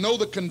I know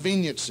the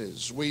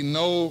conveniences. We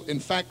know, in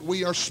fact,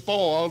 we are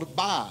spoiled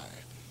by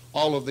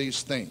all of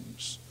these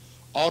things.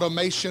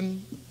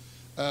 Automation,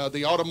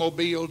 the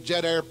automobile,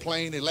 jet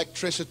airplane,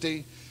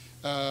 electricity,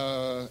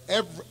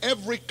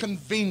 every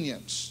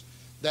convenience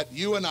that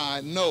you and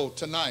I know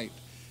tonight.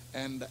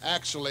 And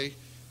actually,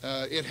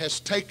 it has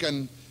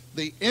taken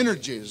the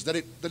energies that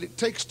it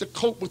takes to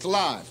cope with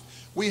life.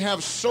 We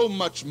have so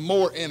much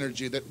more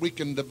energy that we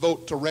can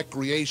devote to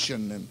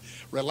recreation and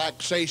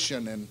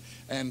relaxation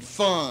and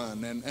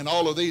fun and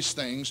all of these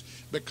things,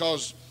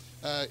 because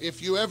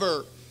if you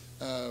ever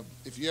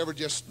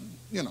just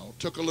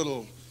took a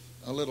little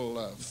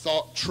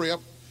thought trip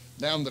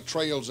down the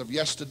trails of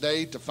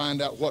yesterday to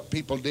find out what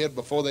people did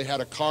before they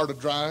had a car to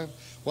drive,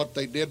 what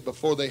they did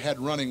before they had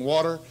running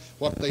water,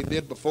 what they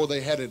did before they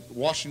had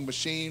washing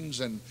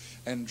machines and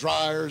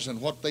dryers,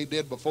 and what they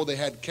did before they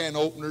had can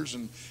openers,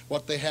 and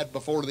what they had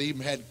before they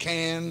even had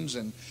cans,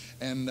 and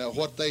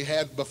what they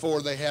had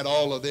before they had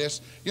all of this.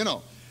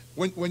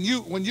 When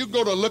you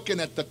go to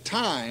looking at the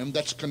time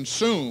that's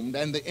consumed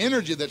and the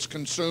energy that's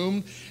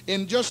consumed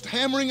in just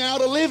hammering out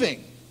a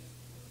living.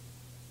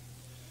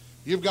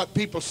 You've got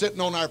people sitting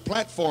on our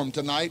platform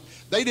tonight.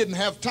 They didn't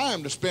have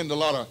time to spend a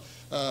lot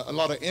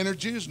of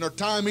energies nor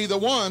time, either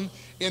one,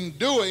 in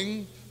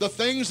doing the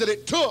things that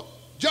it took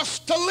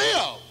just to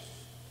live.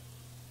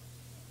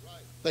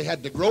 They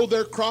had to grow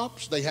their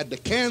crops. They had to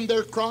can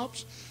their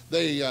crops.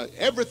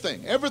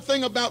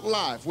 Everything about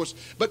life was.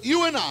 But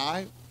you and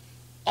I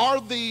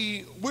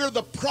we're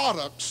the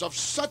products of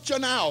such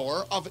an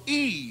hour of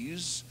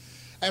ease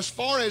as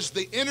far as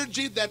the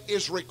energy that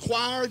is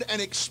required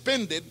and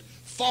expended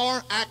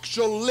for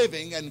actual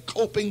living and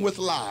coping with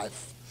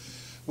life.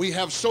 We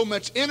have so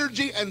much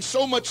energy and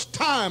so much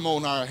time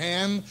on our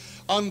hand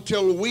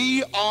until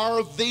we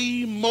are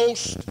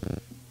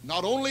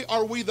not only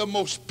are we the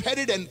most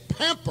petted and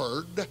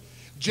pampered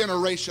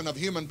generation of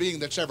human being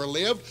that's ever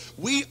lived,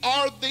 we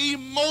are the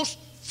most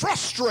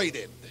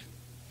frustrated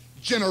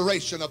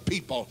generation of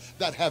people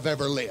that have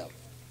ever lived.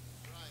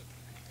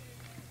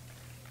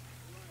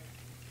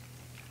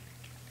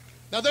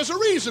 Now, there's a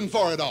reason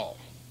for it all.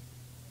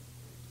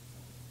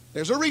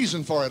 There's a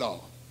reason for it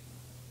all.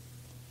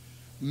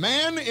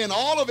 Man, in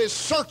all of his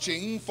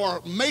searching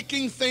for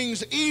making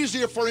things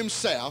easier for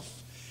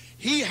himself,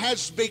 he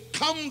has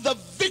become the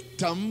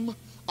victim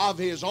of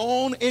his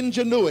own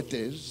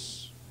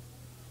ingenuities,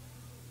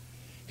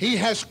 he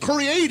has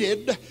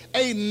created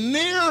a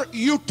near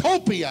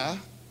utopia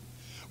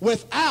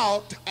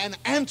without an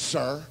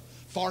answer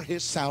for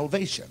his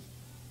salvation.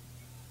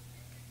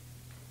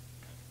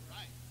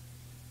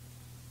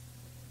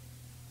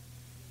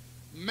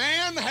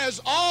 Man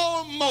has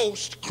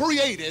almost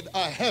created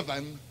a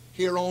heaven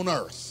here on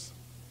earth,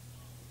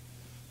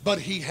 but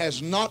he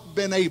has not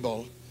been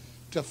able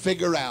to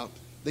figure out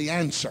the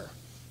answer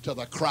to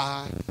the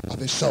cry of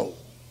his soul.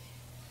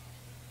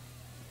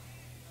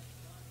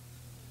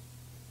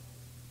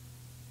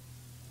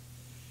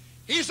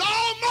 He's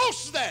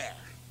almost there,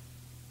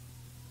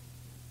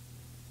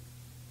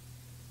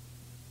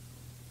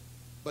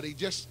 but he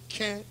just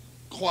can't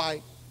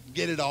quite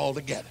get it all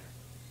together.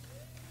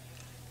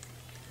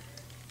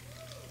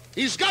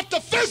 He's got the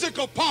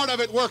physical part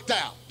of it worked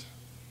out,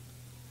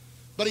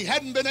 but he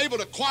hadn't been able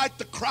to quiet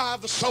the cry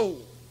of the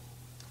soul.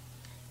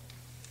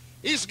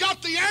 He's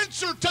got the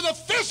answer to the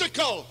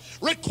physical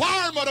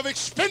requirement of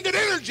expended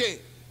energy,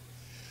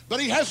 but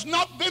he has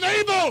not been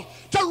able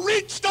to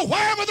reach to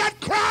wherever that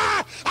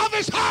cry of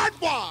his heart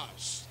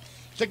was,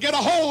 to get a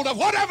hold of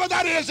whatever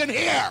that is in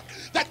here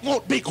that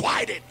won't be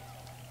quieted.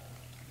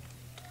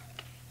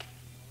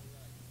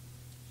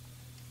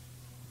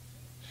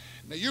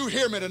 Now you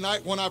hear me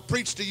tonight when I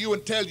preach to you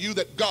and tell you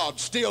that God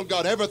still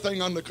got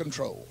everything under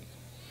control.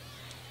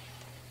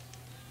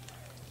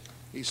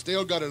 He's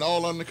still got it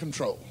all under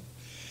control.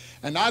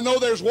 And I know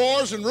there's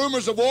wars and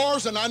rumors of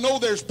wars, and I know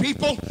there's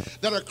people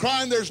that are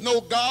crying there's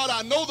no God.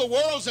 I know the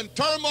world's in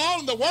turmoil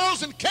and the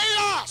world's in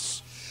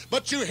chaos.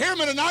 But you hear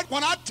me tonight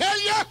when I tell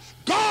you,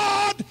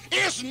 God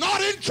is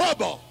not in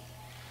trouble.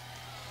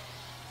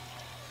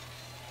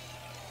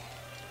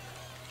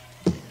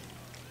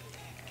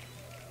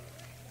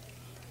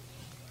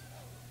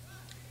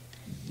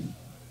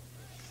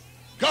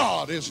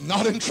 God is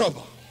not in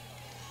trouble.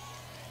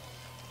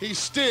 He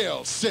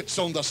still sits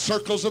on the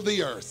circles of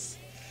the earth,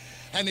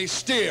 and he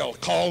still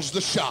calls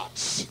the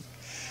shots.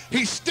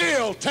 He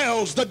still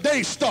tells the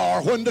day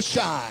star when to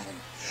shine.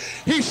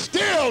 He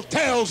still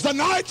tells the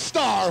night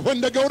star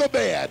when to go to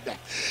bed.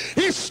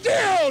 He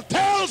still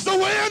tells the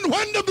wind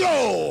when to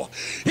blow.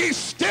 He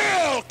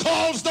still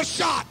calls the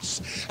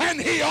shots,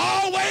 and he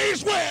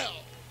always will.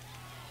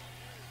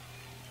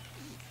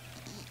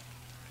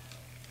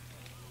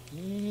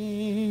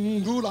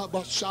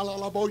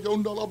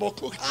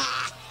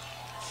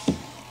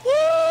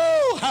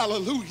 Woo,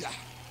 hallelujah.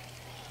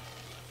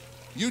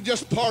 You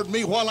just pardon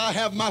me while I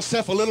have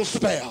myself a little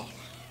spell.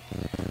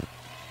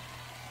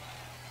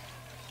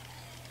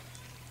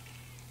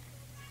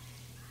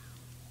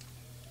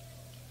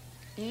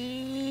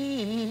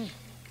 It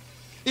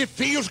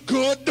feels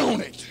good,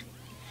 don't it?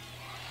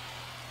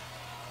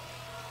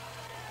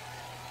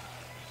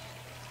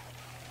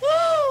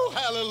 Woo,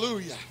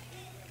 hallelujah.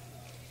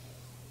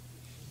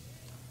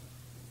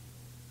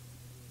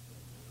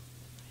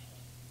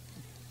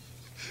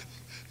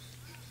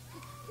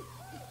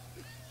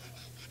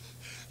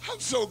 I'm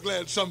so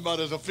glad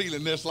somebody's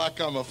feeling this like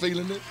I'm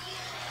feeling it.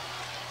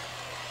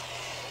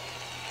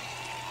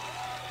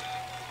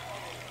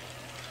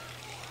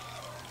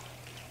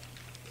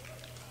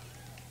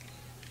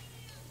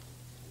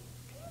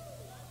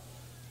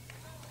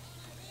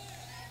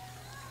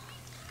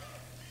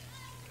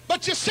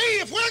 But you see,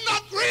 if we're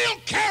not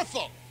real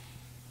careful,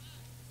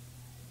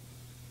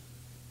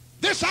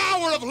 this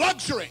hour of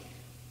luxury,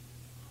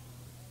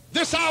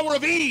 this hour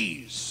of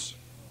ease,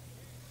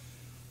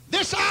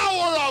 this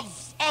hour of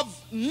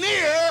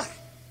near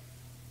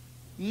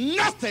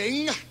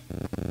nothing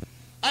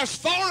as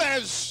far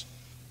as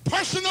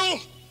personal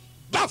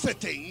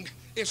buffeting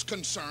is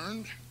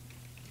concerned,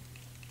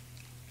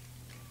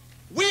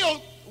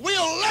 we'll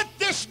let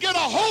this get a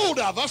hold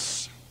of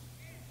us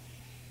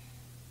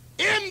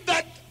in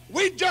that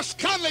we just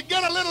kind of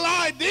get a little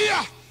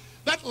idea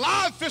that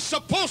life is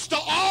supposed to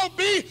all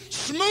be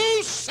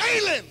smooth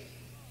sailing.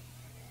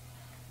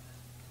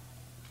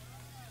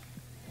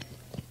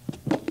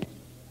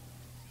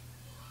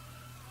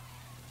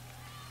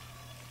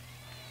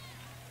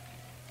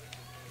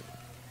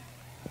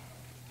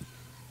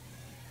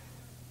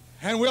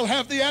 And we'll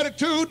have the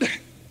attitude,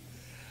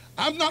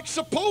 I'm not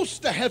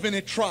supposed to have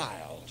any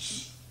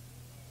trials.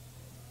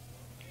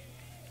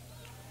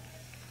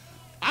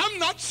 I'm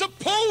not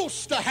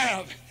supposed to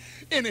have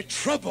any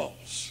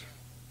troubles.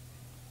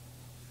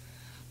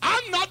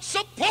 I'm not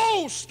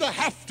supposed to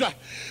have to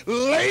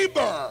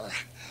labor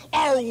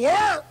or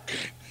work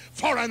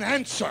for an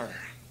answer.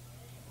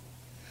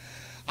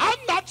 I'm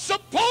not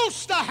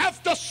supposed to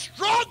have to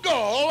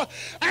struggle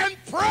and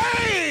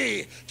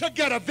pray to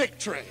get a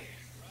victory.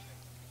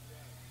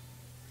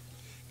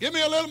 Give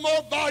me a little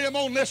more volume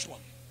on this one.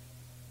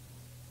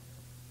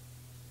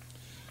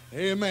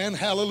 Amen.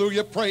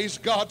 Hallelujah. Praise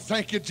God.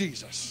 Thank you,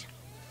 Jesus.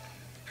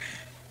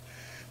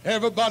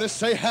 Everybody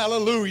say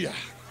hallelujah.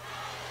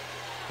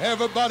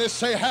 Everybody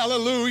say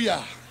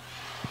hallelujah.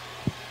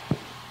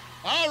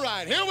 All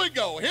right, here we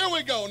go. Here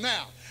we go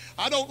now.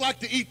 I don't like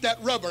to eat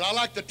that rubber. I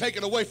like to take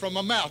it away from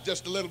my mouth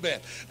just a little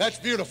bit. That's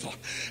beautiful.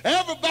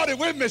 Everybody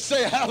with me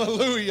say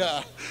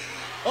hallelujah.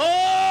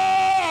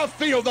 Oh, I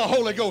feel the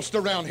Holy Ghost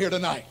around here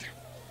tonight.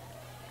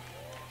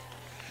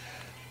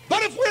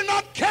 But if we're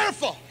not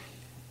careful,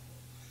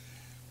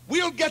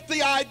 we'll get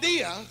the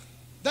idea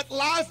that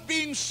life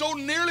being so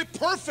nearly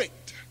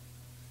perfect,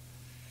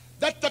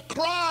 that the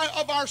cry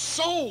of our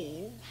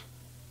soul,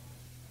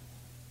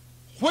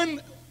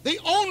 when the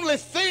only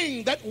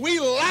thing that we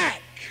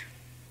lack,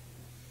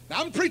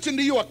 now I'm preaching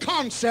to you a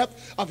concept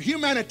of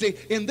humanity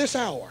in this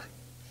hour.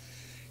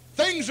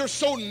 Things are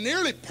so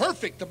nearly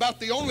perfect about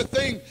the only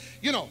thing,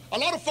 you know, a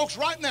lot of folks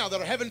right now that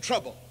are having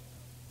trouble,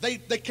 they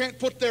can't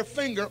put their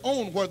finger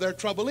on where their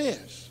trouble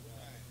is.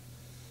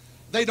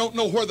 They don't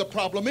know where the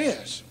problem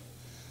is.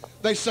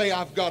 They say,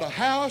 I've got a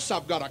house,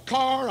 I've got a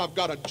car, I've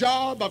got a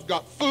job, I've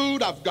got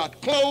food, I've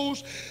got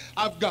clothes,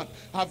 I've got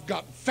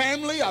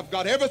family, I've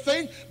got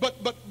everything,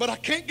 but I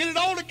can't get it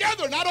all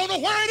together, and I don't know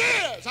where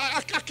it is.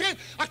 I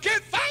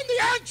can't find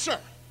the answer.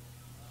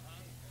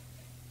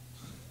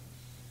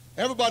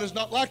 Everybody's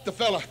not like the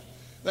fella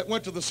that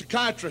went to the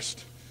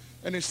psychiatrist,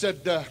 and he said,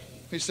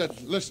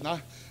 listen,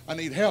 I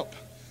need help.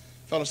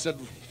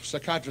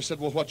 Psychiatrist said,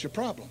 well, what's your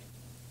problem?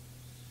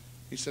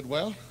 He said,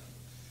 well,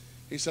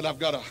 I've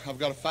got a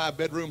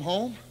 5-bedroom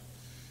home.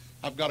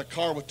 I've got a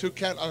car with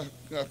a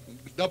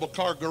double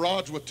car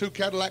garage with 2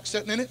 Cadillacs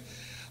sitting in it.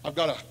 I've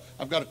got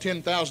a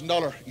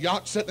 $10,000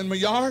 yacht sitting in my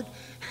yard.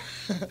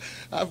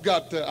 I've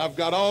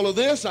got all of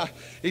this.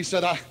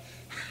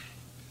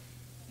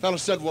 Fellow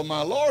said, well,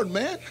 my Lord,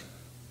 man.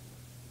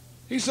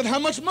 He said, how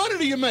much money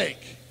do you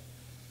make?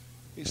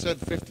 He said,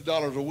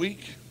 $50 a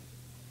week.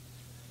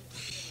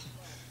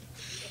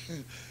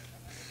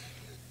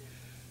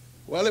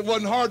 Well, it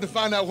wasn't hard to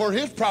find out where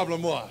his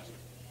problem was.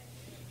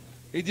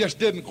 He just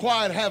didn't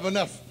quite have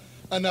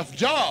enough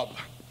job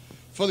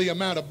for the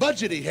amount of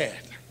budget he had.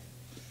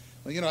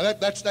 Well, you know,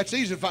 that's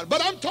easy to find.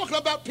 But I'm talking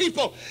about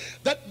people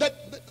that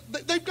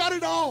they've got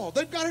it all.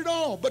 They've got it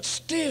all. But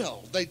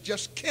still, they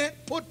just can't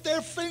put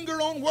their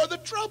finger on where the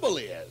trouble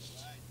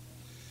is.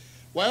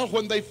 Well,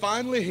 when they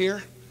finally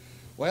hear,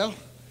 well,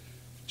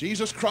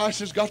 Jesus Christ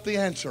has got the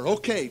answer.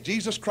 Okay,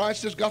 Jesus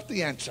Christ has got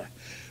the answer.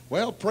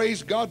 Well,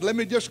 praise God, let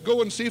me just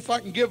go and see if I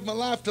can give my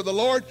life to the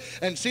Lord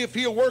and see if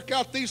he'll work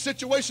out these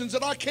situations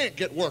that I can't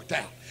get worked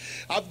out.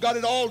 I've got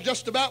it all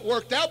just about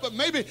worked out, but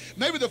maybe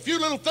the few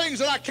little things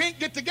that I can't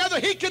get together,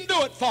 he can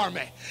do it for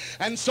me.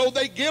 And so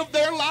they give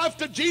their life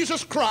to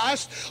Jesus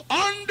Christ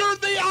under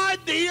the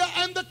idea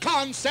and the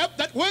concept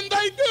that when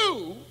they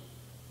do,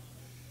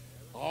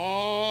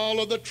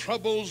 all of the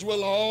troubles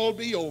will all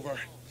be over.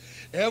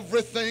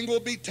 Everything will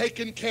be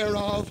taken care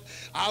of.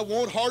 I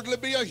won't hardly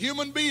be a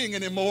human being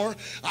anymore.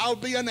 I'll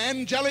be an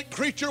angelic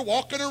creature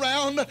walking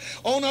around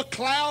on a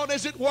cloud,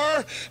 as it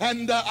were,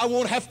 and I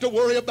won't have to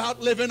worry about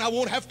living. I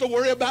won't have to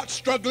worry about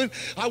struggling.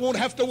 I won't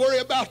have to worry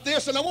about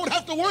this, and I won't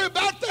have to worry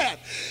about that.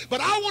 But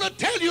I want to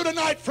tell you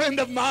tonight, friend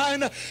of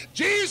mine,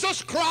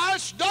 Jesus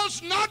Christ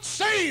does not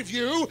save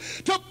you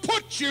to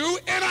put you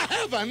in a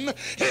heaven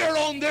here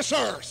on this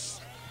earth.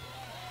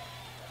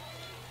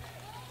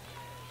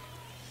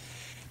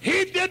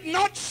 He did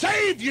not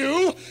save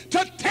you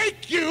to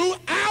take you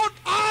out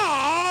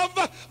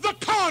of the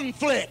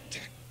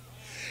conflict.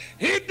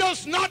 He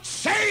does not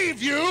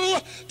save you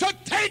to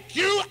take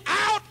you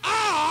out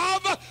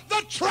of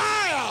the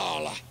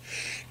trial.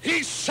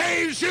 He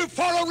saves you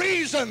for a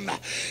reason.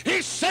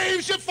 He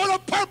saves you for a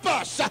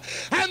purpose.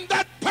 And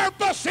that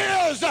purpose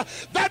is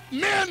that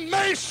men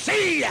may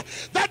see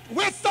that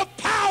with the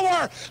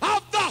power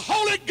of the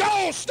Holy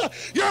Ghost,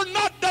 you're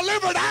not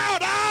delivered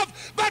out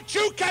of, but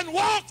you can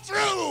walk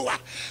through.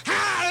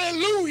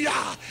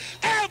 Hallelujah.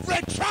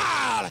 Every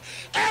trial,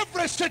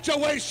 every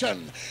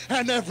situation,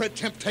 and every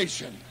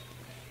temptation.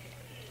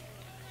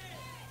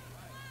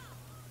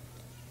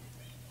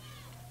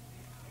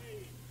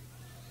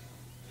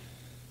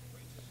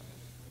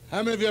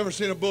 How many of you ever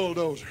seen a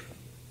bulldozer?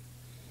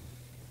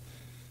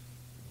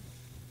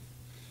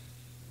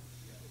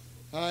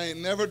 I ain't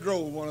never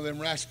drove one of them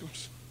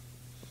rascals,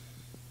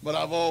 but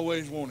I've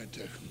always wanted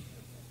to.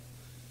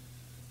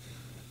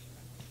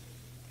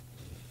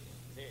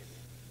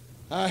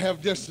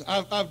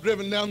 I've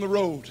driven down the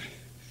road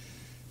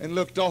and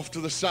looked off to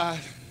the side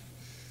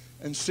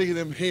and see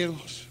them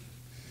hills.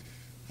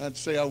 I'd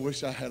say, I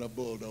wish I had a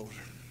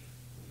bulldozer.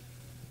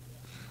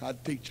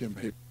 I'd teach them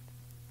here.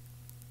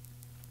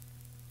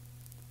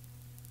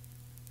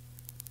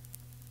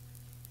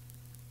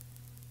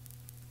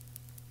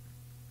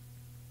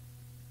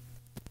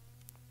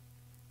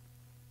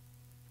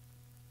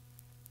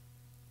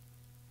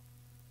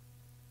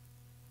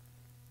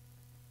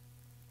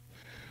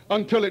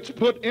 Until it's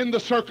put in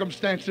the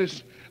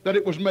circumstances that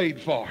it was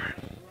made for.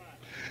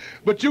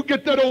 But you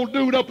get that old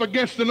dude up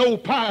against an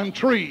old pine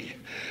tree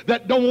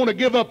that don't want to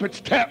give up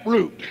its tap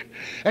root.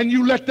 And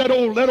you let that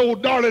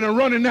old darling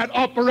run in that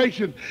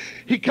operation.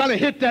 He kind of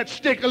hit that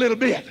stick a little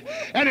bit,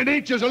 and it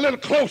inches a little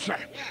closer,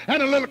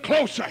 and a little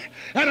closer,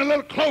 and a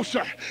little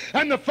closer.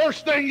 And the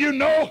first thing you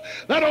know,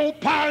 that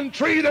old pine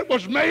tree that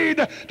was made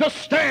to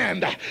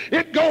stand,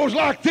 it goes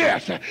like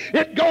this,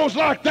 it goes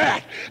like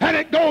that, and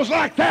it goes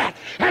like that,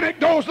 and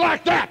it goes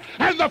like that.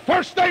 And the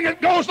first thing,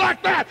 it goes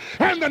like that,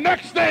 and the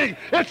next thing,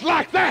 it's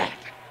like that.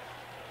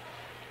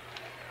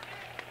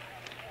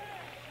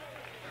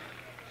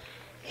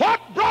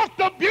 What brought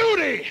the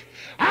beauty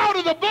out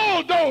of the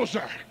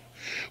bulldozer?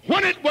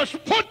 When it was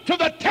put to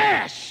the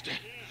test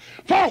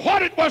for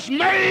what it was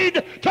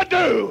made to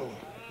do.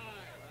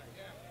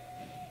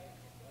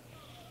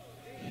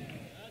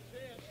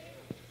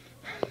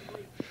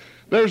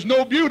 There's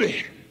no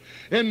beauty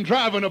in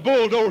driving a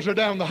bulldozer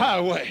down the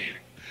highway.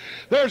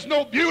 There's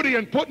no beauty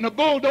in putting a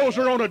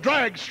bulldozer on a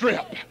drag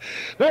strip.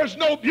 There's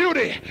no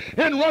beauty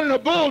in running a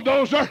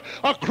bulldozer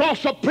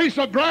across a piece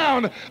of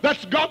ground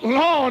that's got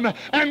lawn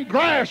and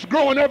grass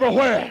growing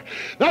everywhere.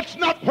 That's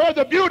not where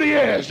the beauty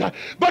is.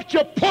 But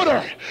you put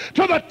her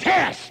to the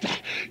test.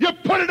 You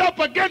put it up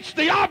against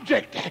the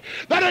object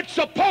that it's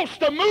supposed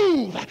to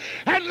move,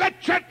 and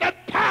let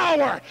that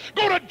power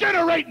go to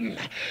generating.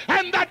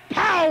 And that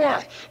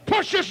power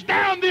pushes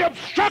down the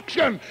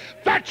obstruction.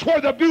 That's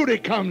where the beauty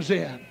comes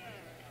in.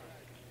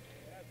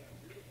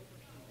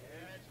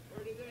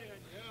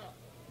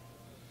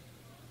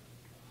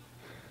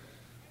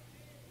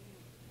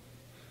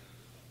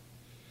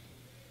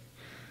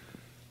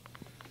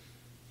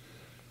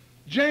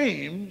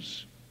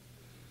 James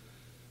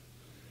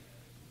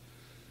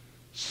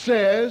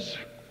says,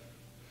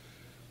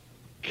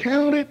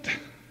 count it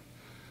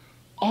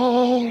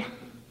all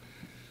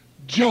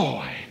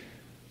joy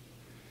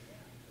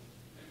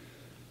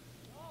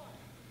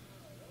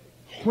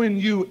when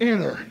you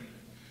enter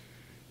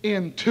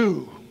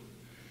into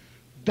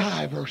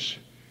diverse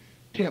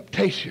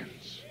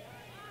temptations.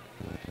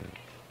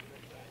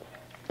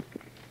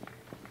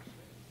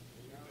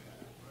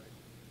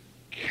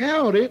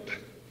 Count it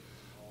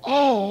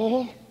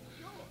all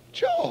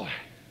joy.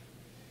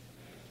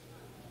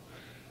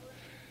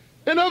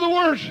 In other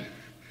words,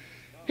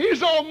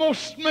 he's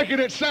almost making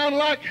it sound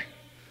like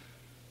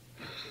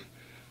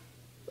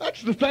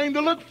that's the thing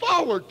to look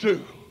forward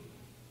to.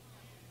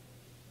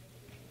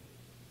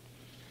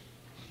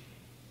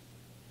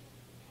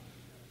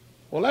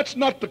 Well, that's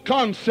not the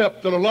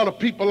concept that a lot of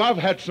people I've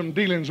had some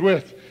dealings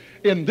with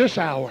in this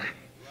hour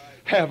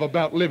have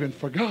about living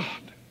for God.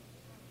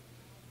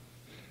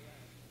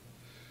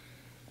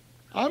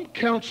 I'm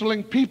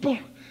counseling people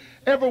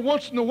every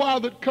once in a while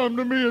that come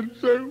to me and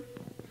say,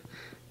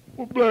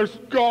 well, bless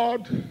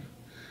God,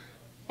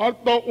 I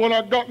thought when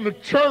I got in the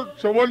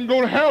church I wasn't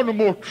going to have no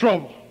more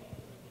trouble.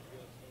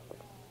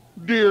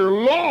 Dear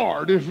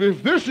Lord,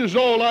 if this is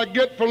all I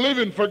get for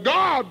living for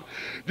God,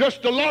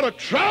 just a lot of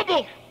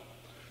trouble,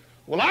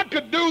 well, I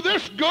could do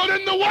this good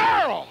in the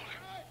world.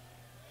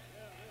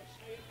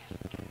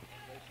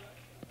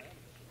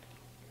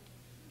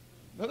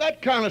 Now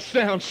that kind of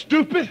sounds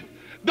stupid,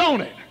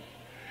 don't it?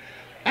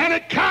 And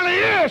it kind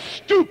of is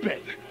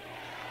stupid,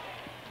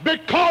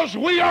 because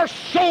we are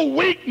so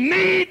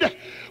weak-kneed,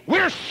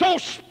 we're so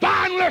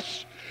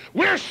spineless,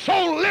 we're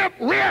so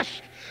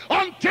limp-wristed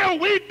until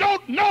we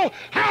don't know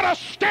how to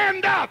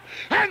stand up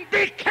and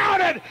be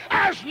counted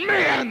as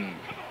men.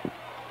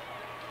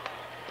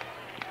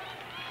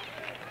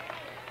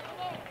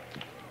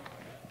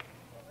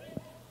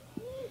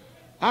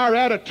 Our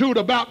attitude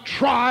about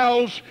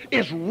trials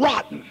is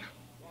rotten.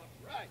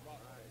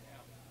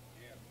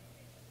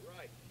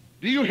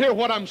 Do you hear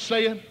what I'm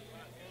saying?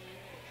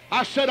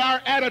 I said our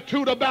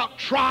attitude about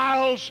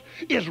trials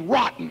is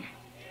rotten.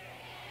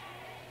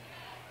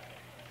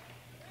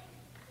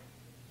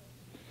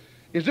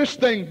 Is this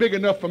thing big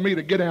enough for me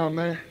to get down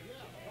there?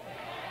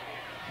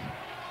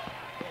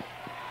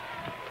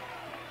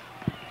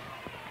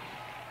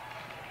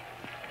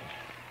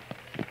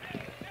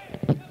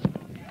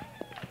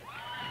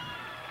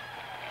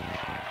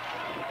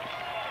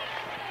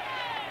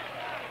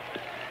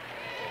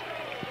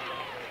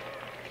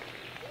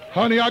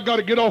 Honey, I got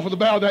to get off of the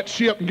bow of that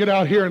ship and get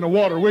out here in the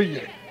water, will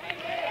you?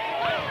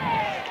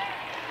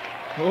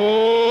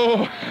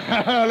 Oh,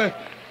 hallelujah.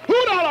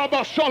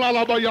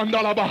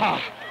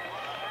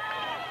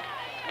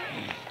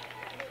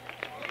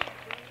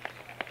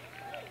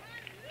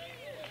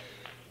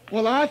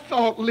 Well, I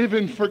thought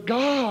living for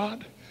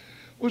God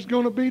was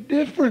going to be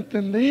different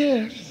than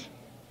this.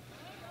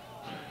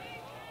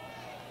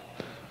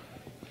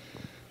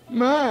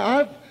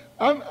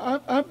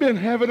 I've been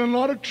having a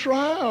lot of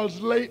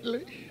trials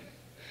lately.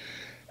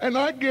 And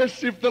I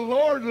guess if the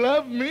Lord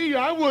loved me,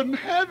 I wouldn't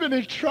have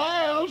any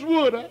trials,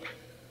 would I?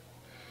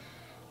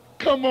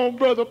 Come on,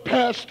 brother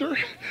pastor,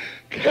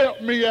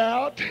 help me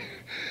out.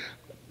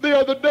 The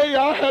other day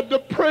I had to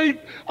pray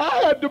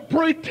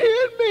 10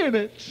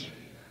 minutes.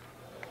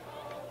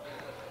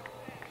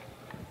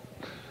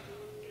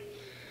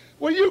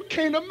 Well, you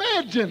can't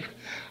imagine.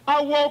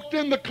 I walked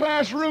in the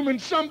classroom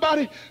and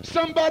somebody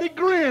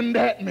grinned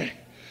at me.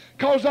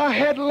 because I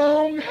had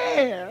long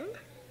hair.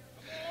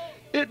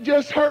 It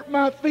just hurt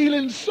my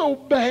feelings so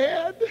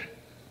bad.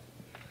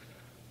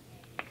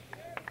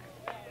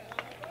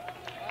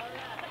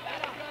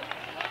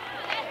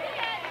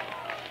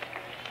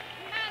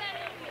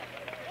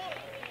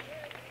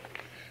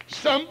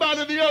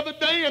 Somebody the other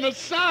day in a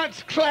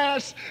science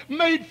class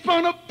made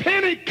fun of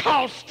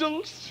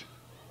Pentecostals.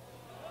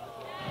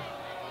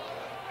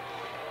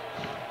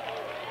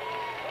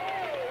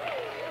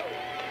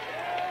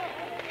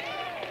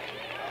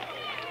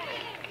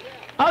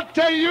 I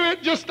tell you,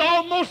 it just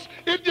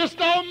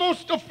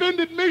almost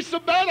offended me so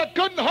bad I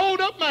couldn't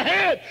hold up my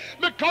head,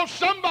 because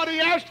somebody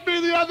asked me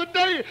the other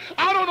day,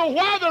 I don't know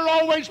why they're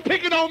always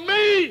picking on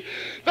me.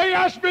 They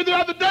asked me the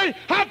other day,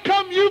 how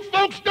come you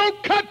folks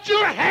don't cut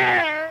your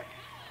hair?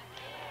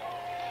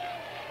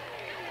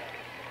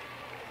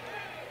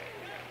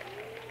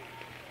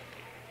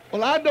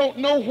 Well, I don't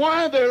know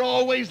why they're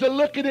always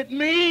looking at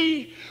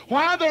me,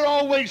 why they're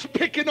always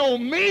picking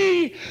on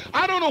me.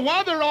 I don't know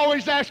why they're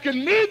always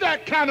asking me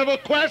that kind of a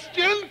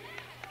question.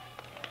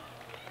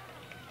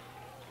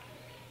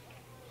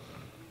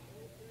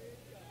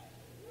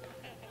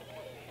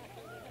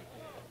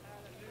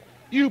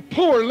 You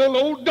poor little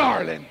old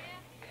darling.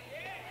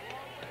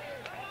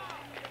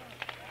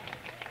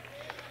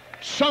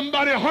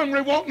 Somebody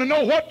hungry wanting to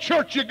know what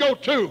church you go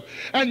to,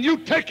 and you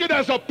take it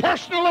as a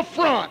personal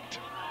affront.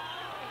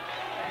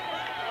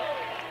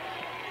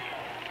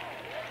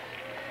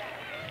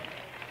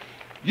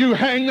 You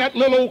hang that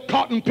little old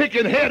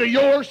cotton-picking head of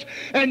yours,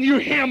 and you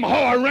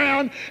hem-haw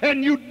around,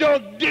 and you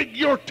dig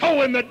your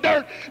toe in the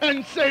dirt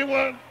and say,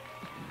 well,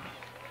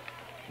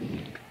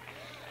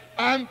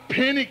 I'm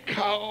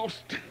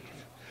Pentecost.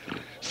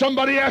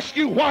 Somebody asks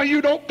you why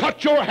you don't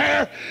cut your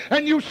hair,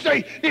 and you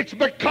say, it's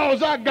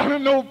because I got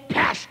an old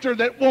pastor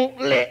that won't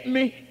let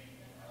me.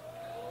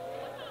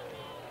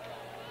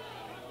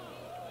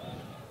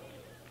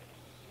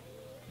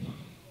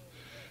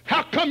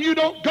 How come you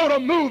don't go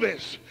to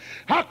movies?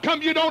 How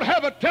come you don't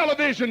have a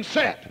television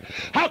set?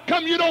 How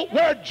come you don't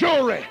wear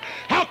jewelry?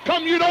 How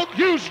come you don't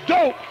use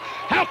dope?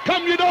 How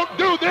come you don't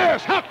do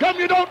this? How come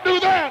you don't do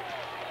that?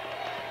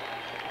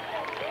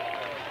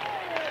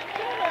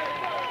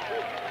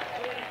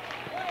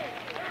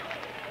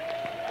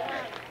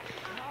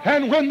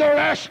 And when they're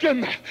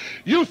asking,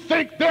 you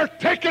think they're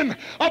taking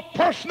a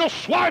personal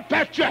swipe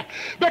at you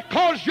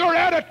because your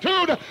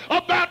attitude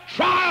about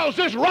trials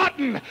is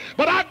rotten.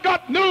 But I've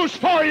got news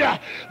for you.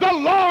 The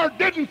Lord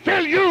didn't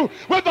fill you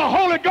with the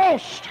Holy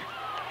Ghost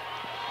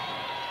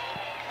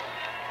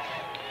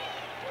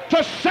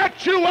to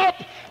set you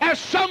up as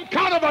some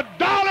kind of a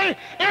dolly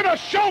in a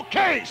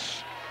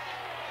showcase.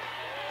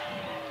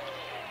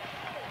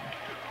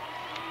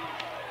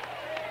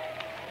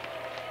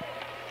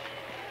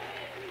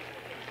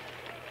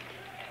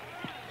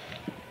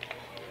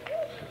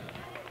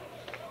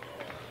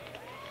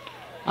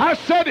 I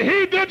said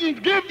he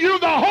didn't give you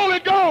the Holy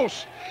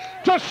Ghost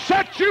to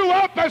set you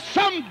up as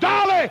some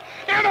dolly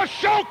in a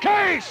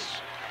showcase.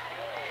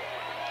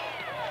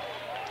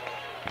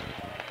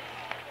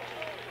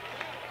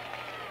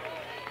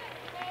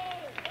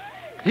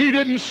 He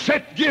didn't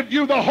give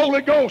you the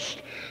Holy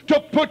Ghost to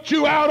put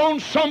you out on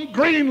some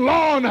green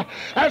lawn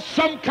as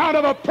some kind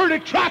of a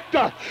pretty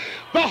tractor.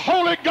 The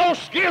Holy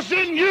Ghost is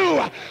in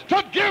you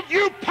to give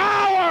you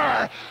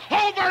power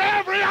over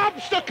every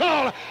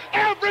obstacle,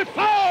 every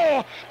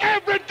foe,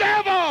 every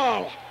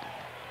devil.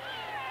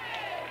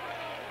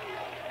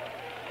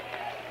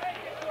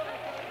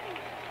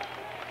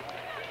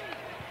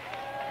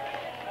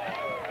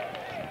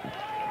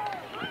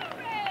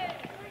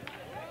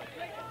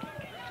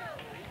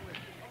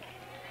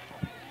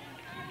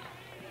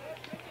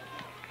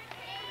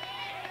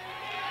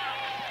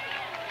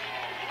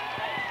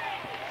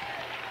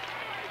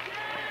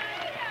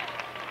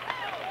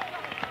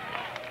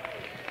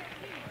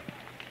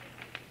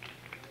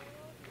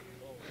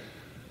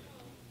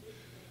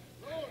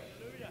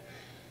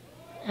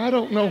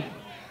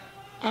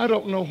 I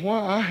don't know why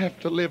I have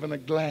to live in a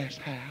glass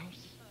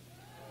house.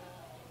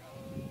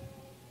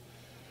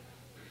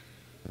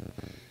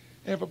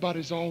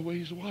 Everybody's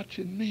always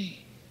watching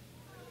me.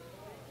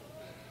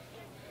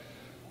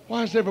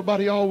 Why is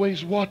everybody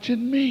always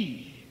watching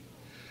me?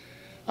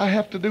 I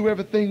have to do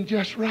everything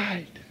just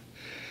right.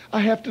 I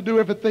have to do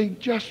everything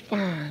just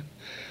fine.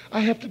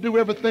 I have to do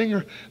everything,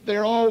 or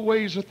they're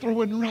always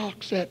throwing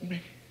rocks at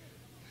me.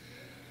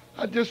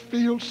 I just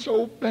feel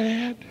so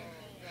bad.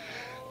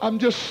 I'm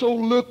just so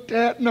looked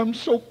at and I'm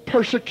so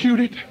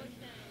persecuted.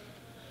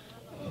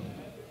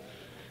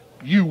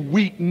 You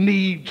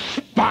weak-kneed,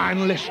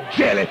 spineless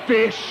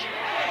jellyfish.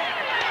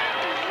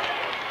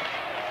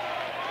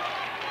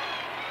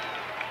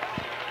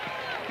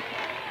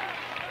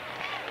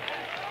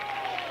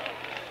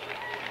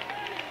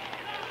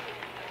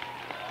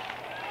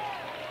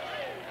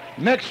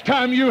 Next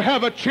time you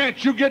have a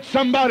chance, you get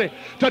somebody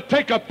to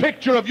take a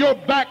picture of your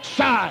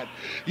backside.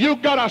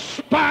 You've got a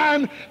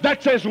spine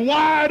that's as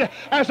wide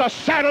as a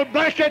saddle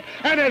blanket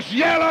and as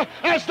yellow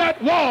as that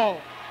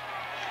wall.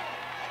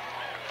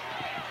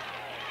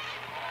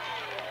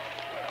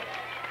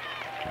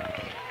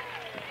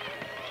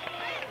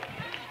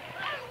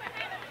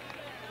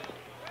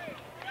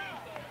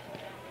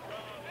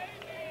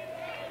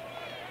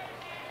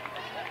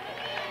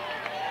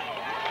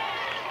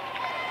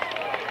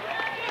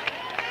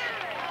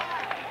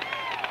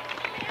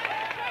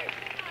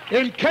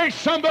 In case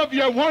some of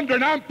you are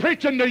wondering, I'm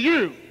preaching to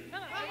you.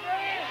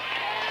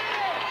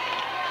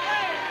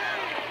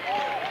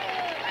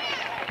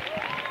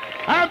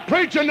 I'm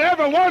preaching to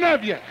every one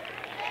of you.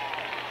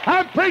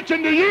 I'm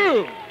preaching to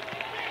you.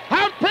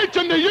 I'm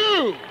preaching to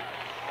you.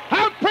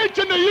 I'm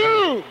preaching to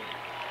you.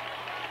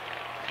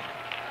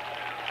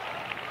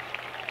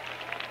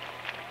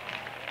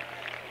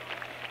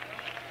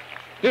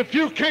 If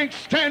you can't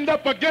stand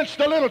up against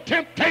a little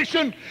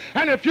temptation,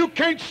 and if you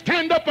can't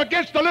stand up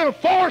against a little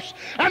force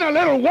and a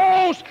little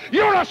walls,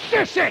 you're a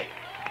sissy.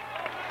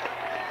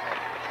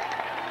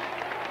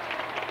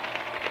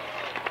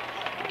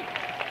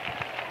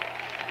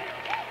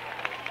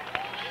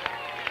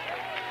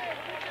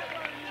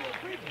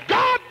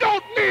 God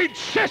don't need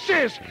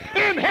sissies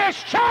in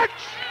his church.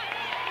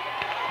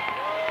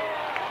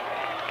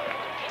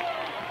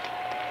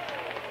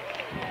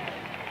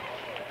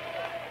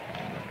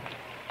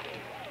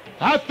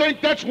 I think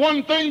that's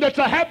one thing that's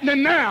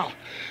happening now.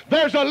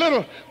 There's a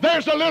little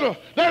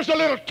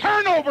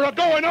turnover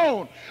going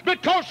on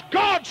because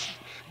God's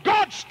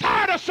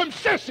tired of some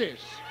sissies.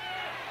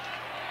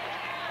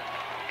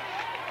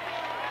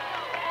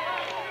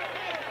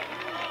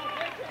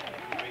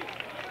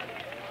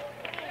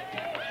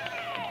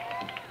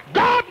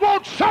 God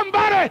wants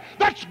somebody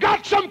that's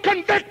got some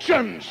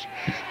convictions.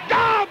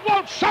 God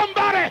wants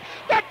somebody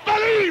that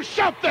believes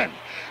something.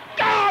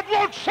 God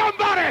wants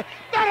somebody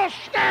that'll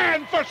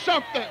stand for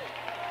something.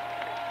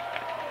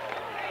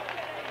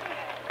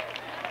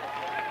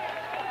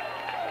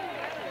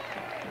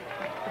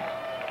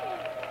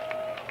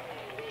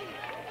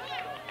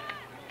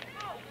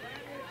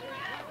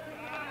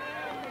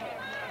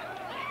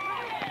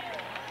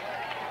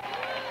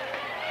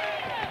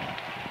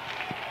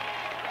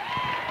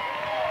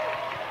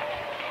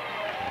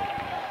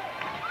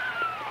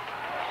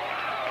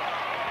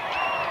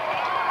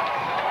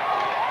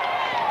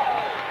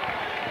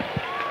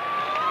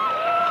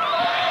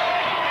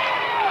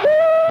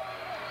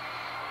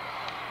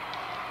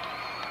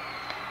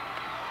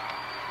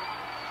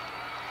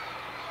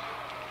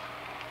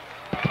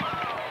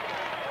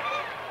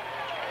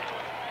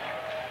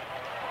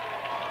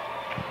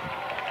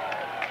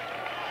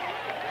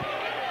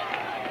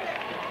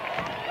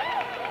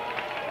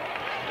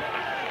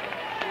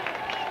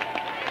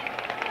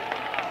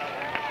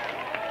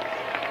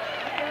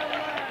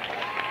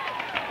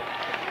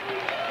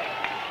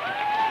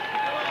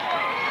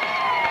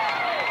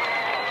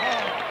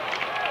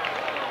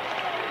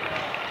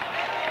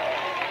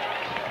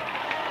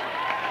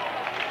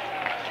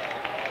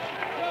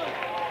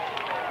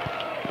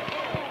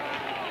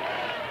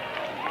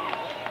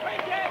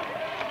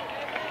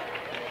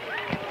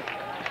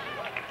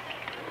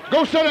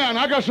 Go sit down.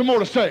 I got some more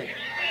to say.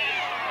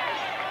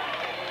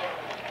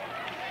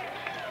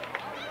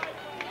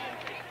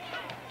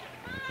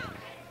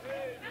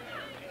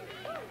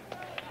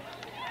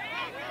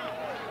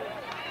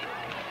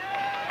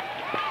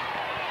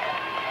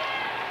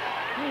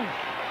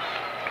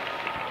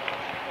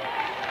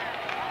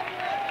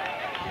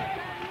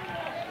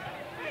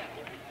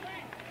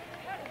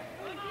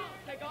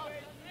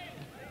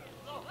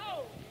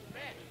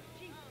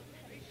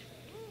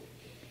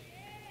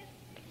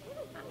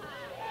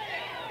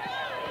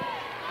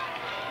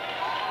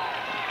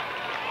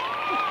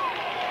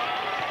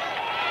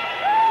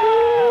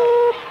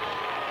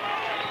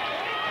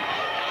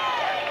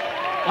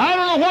 I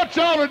don't know what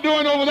y'all are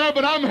doing over there,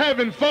 but I'm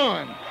having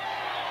fun.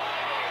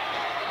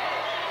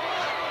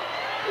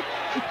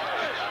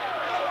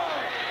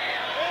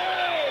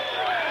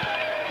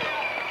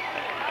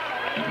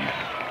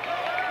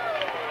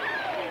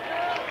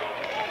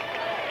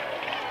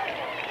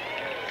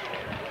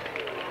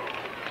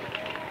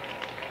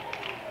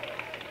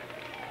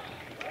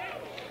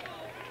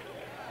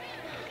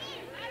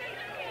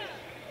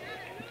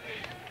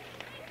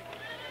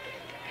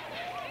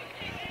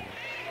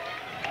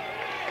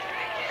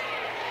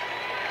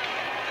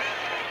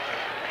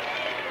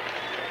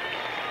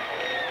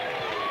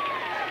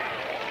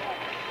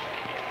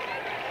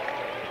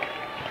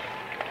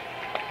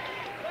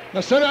 Now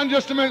sit down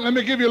just a minute. Let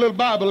me give you a little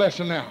Bible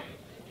lesson now.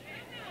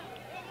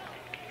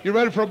 You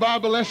ready for a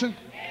Bible lesson?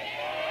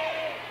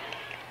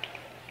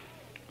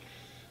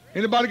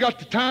 Anybody got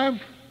the time?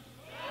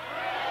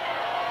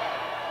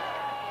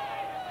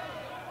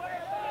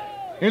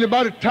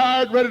 Anybody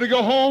tired, ready to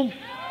go home?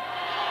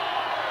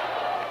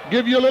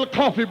 Give you a little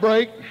coffee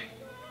break.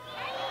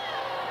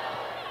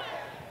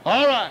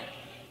 All right.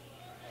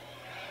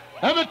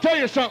 Let me tell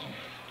you something.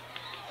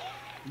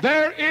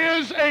 There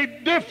is a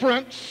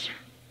difference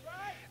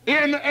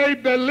in a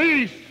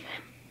belief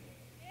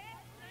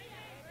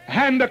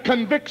and a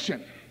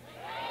conviction.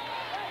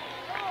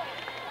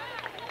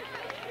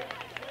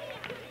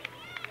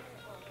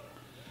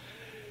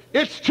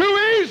 It's too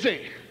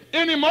easy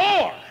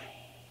anymore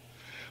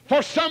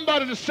for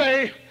somebody to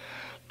say,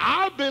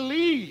 I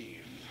believe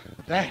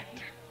that.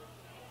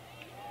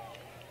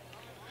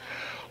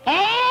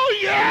 Oh,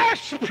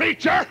 yes,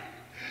 preacher.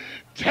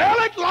 Tell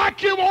it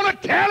like you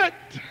want to tell it.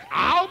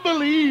 I'll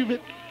believe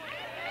it.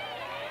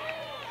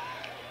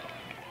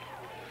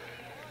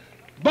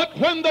 But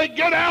when they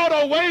get out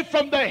away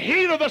from the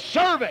heat of the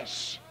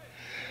service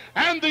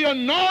and the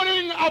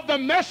anointing of the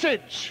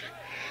message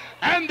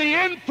and the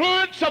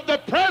influence of the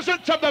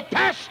presence of the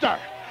pastor,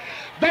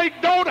 they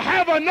don't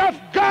have enough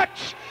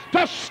guts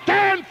to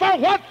stand for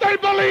what they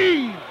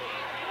believe.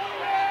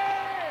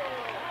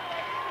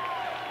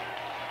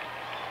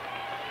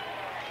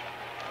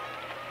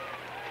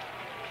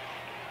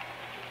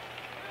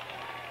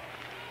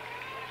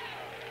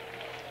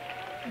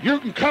 You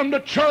can come to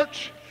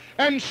church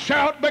and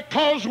shout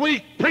because we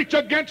preach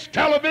against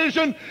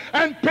television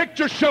and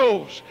picture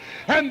shows.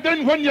 And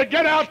then when you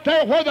get out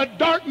there where the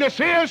darkness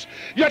is,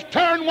 you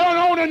turn one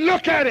on and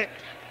look at it.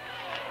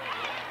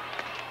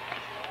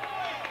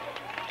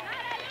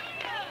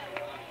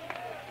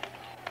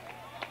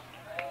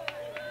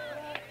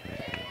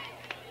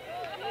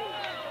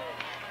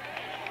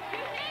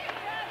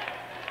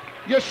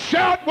 You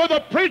shout with a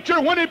preacher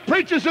when he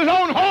preaches his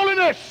own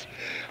holiness.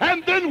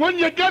 And then when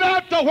you get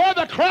out to where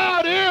the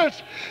crowd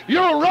is, you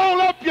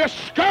roll up your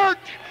skirt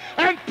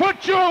and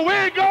put your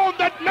wig on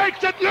that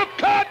makes it look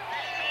cut.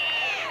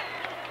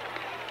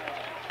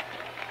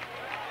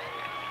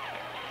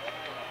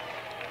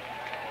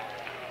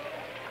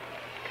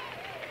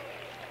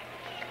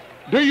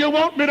 Do you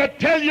want me to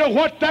tell you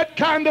what that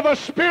kind of a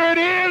spirit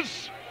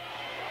is?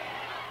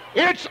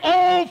 It's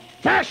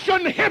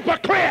old-fashioned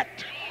hypocrite.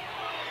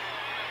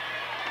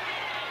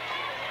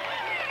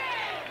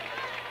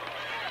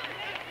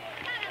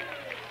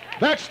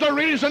 That's the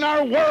reason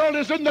our world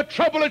is in the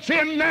trouble it's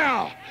in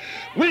now.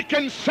 We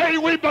can say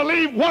we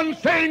believe one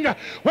thing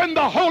when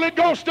the Holy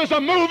Ghost is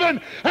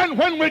a-moving, and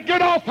when we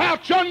get off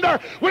out yonder,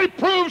 we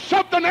prove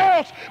something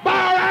else by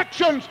our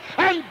actions,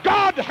 and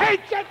God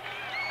hates it.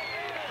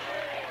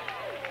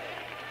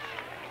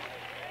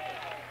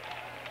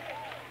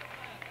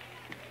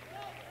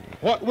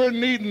 What we're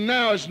needing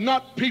now is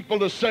not people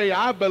to say,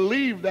 I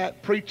believe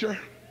that, preacher.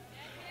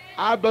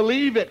 I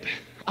believe it.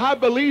 I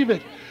believe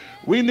it.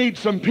 We need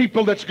some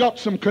people that's got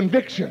some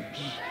convictions.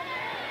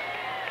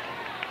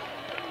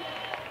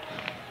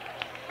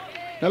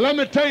 Now let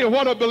me tell you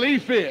what a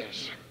belief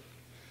is.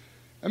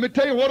 Let me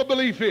tell you what a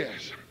belief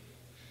is.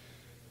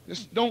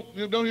 Just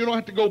you don't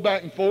have to go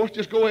back and forth.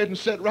 Just go ahead and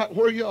sit right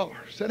where you are.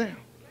 Sit down.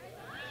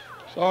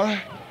 It's all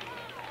right.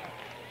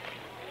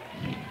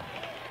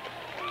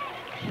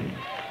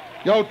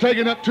 Y'all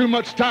taking up too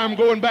much time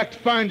going back to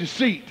find your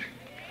seat.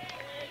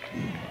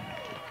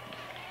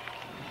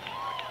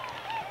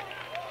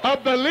 A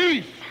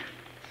belief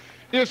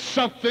is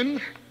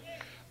something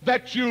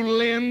that you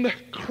lend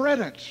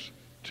credence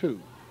to.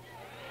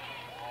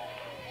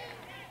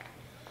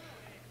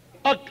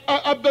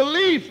 A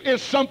belief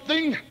is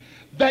something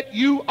that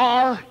you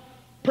are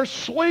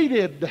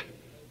persuaded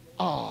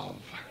of.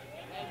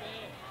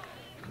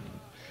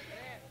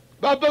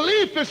 A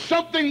belief is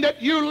something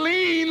that you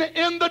lean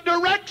in the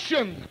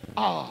direction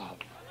of.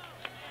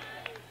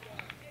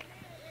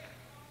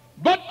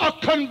 But a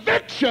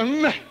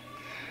conviction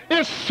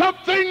is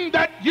something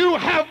that you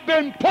have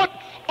been put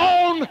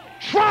on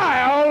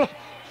trial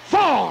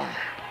for.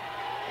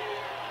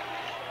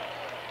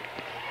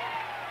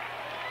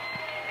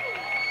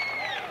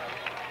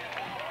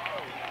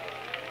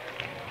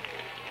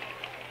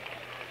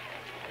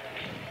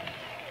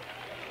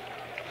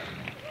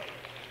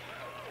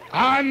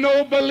 I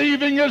know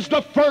believing is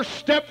the first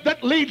step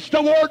that leads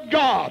toward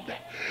God.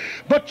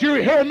 But you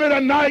hear me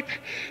tonight,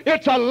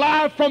 it's a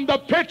lie from the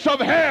pits of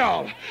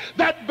hell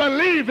that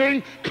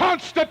believing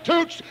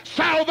constitutes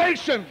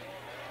salvation.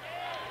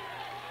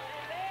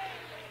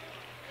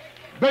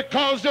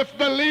 Because if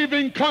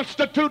believing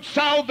constitutes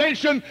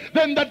salvation,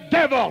 then the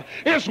devil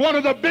is one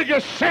of the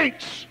biggest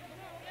saints.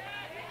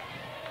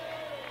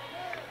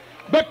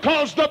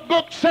 Because the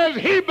book says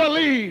he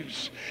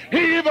believes.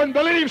 He even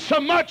believes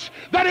so much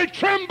that he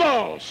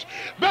trembles.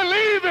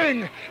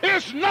 Believing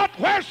is not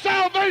where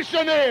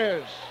salvation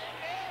is.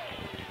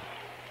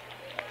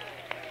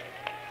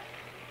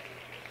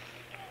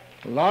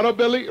 A lot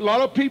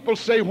of people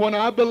say, when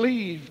I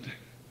believed,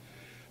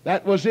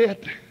 that was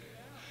it.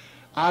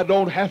 I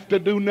don't have to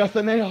do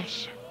nothing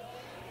else.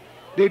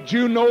 Did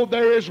you know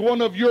there is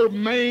one of your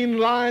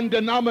mainline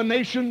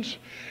denominations?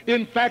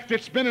 In fact,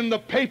 it's been in the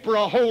paper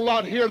a whole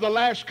lot here the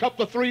last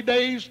couple of 3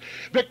 days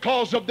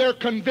because of their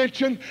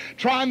convention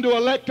trying to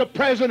elect a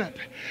president.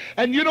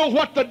 And you know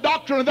what the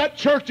doctrine of that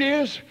church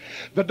is?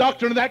 The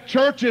doctrine of that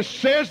church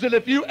says that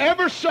if you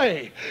ever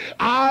say,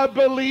 I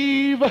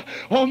believe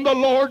on the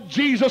Lord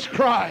Jesus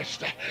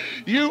Christ,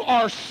 you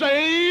are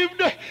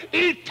saved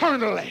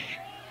eternally.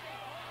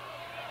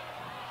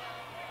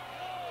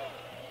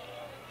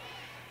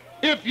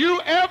 If you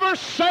ever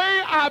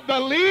say, I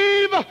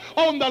believe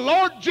on the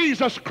Lord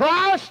Jesus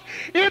Christ,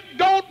 it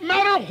don't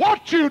matter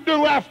what you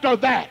do after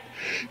that.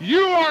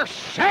 You are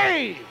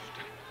saved.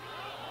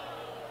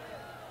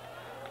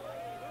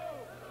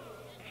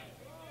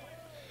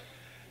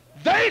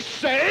 They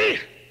say,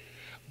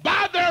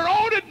 by their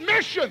own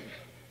admission,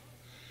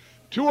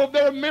 two of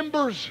their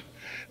members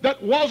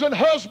that wasn't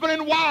husband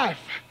and wife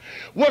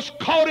was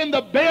caught in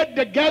the bed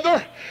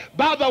together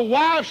by the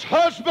wife's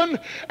husband,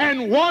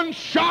 and one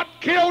shot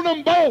killed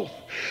them both.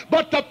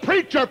 But the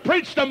preacher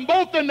preached them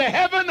both into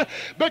heaven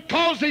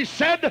because he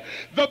said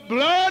the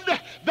blood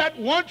that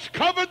once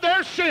covered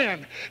their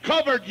sin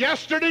covered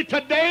yesterday,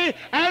 today,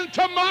 and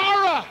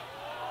tomorrow.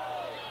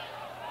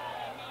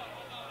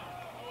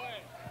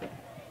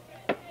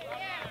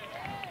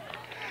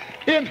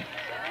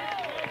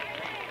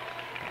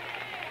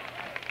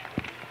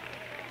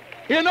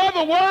 In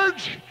other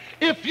words,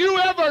 if you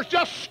ever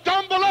just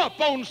stumble up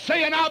on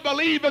saying, I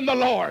believe in the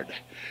Lord,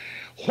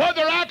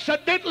 whether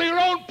accidentally or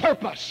on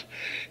purpose,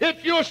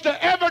 if you was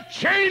to ever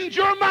change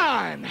your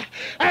mind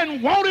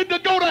and wanted to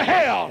go to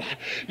hell,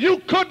 you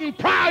couldn't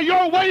pry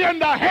your way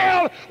into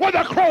hell with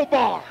a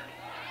crowbar.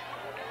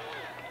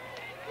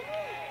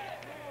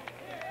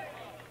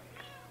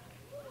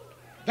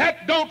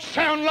 That don't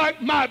sound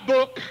like my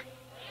book.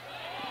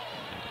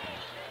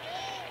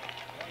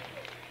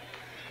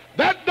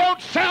 That don't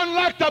sound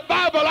like the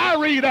Bible I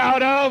read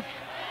out of.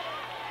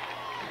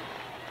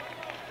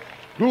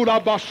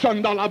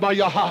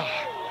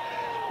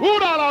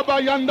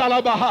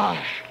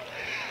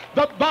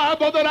 The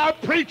Bible that I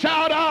preach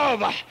out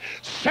of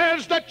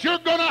says that you're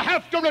going to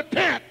have to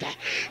repent.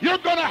 You're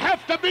going to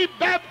have to be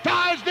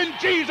baptized in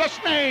Jesus'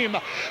 name.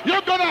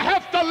 You're going to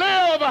have to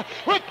live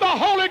with the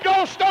Holy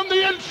Ghost on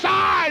the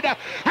inside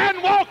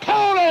and walk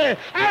holy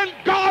and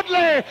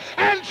godly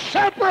and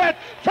separate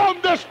from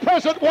this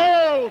present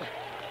world.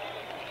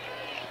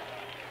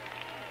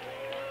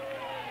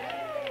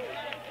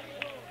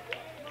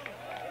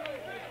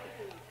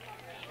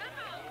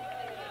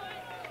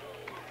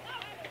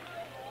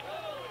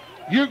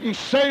 You can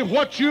say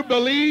what you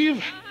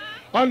believe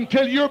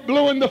until you're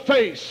blue in the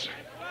face.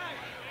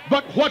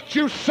 But what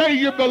you say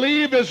you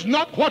believe is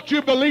not what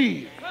you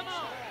believe.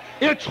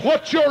 It's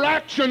what your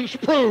actions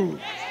prove.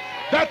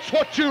 That's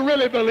what you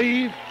really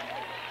believe.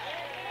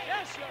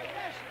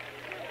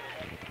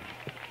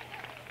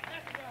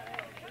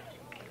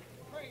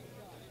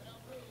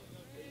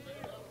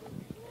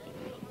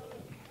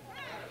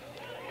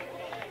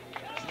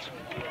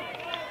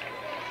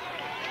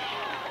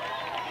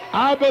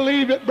 I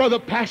believe it, Brother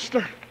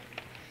Pastor.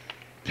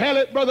 Tell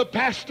it, Brother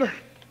Pastor.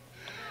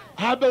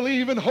 I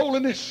believe in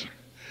holiness.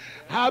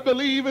 I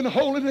believe in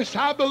holiness.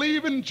 I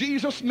believe in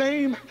Jesus'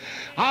 name.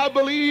 I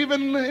believe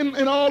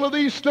in all of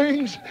these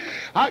things.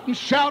 I can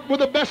shout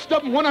with the best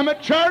of them when I'm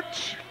at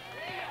church.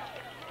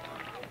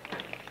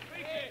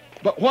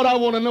 But what I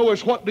want to know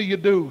is, what do you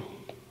do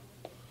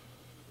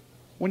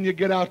when you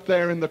get out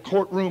there in the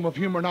courtroom of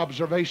human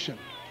observation?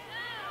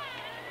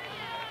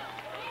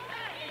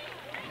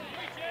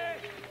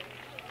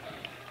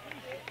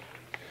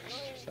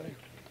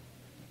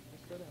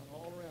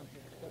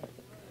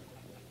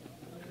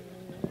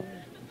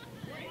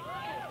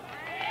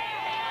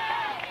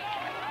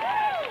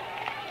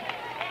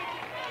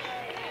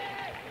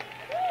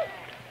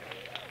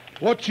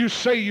 What you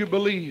say you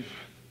believe,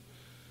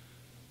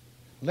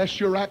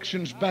 unless your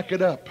actions back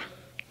it up,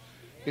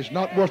 is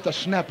not worth a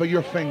snap of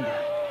your finger.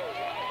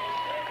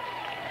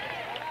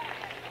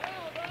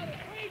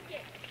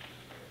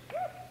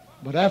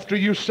 But after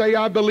you say,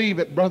 I believe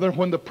it, brother,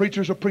 when the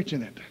preachers are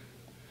preaching it,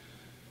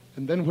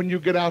 and then when you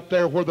get out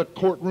there where the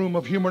courtroom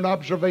of human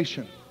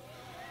observation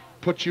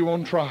puts you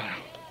on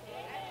trial,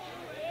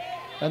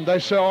 and they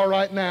say, all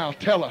right, now,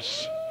 tell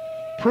us,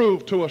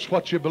 prove to us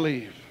what you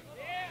believe.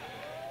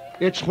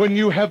 It's when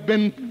you have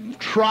been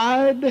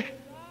tried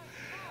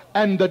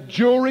and the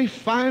jury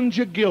finds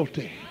you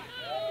guilty.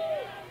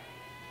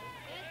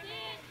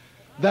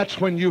 That's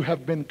when you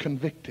have been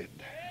convicted.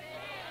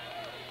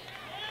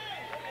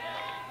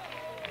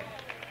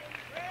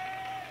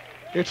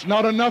 It's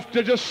not enough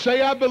to just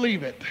say, I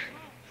believe it.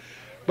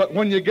 But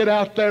when you get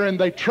out there and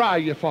they try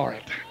you for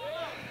it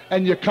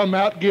and you come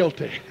out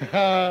guilty,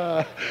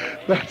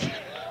 that's...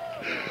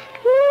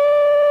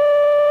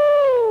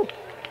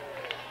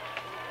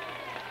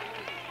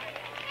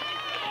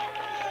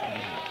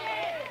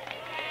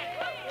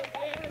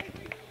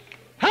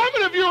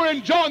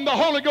 enjoying the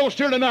Holy Ghost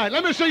here tonight?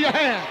 Let me see your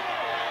hand.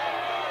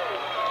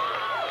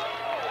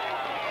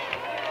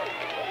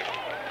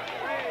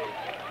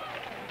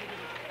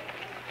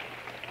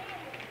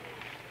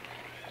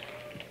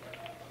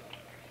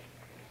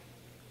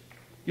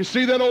 You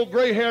see that old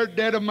gray-haired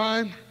dad of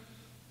mine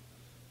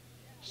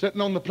sitting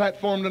on the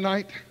platform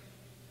tonight?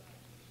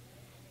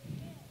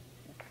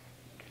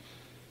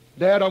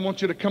 Dad, I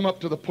want you to come up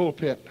to the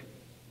pulpit.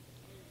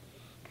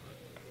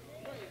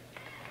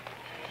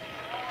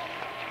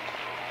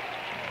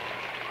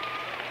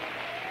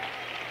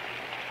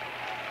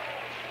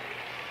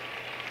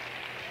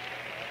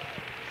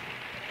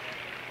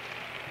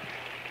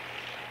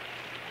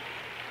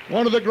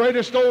 One of the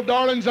greatest old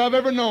darlings I've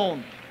ever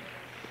known.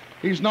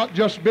 He's not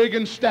just big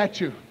in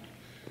stature,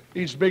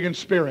 he's big in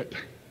spirit.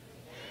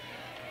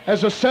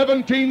 As a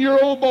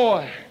 17-year-old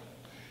boy,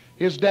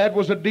 his dad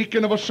was a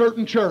deacon of a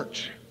certain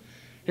church.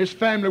 His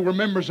family were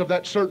members of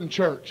that certain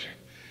church.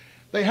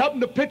 They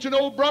happened to pitch an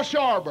old brush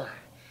arbor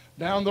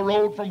down the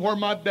road from where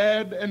my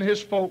dad and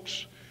his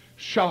folks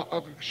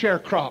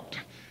sharecropped.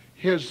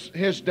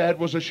 His dad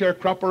was a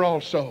sharecropper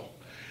also.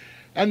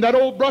 And that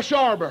old Brush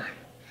Arbor,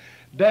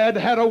 Dad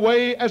had a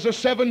way as a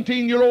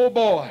 17-year-old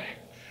boy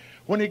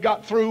when he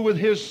got through with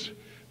his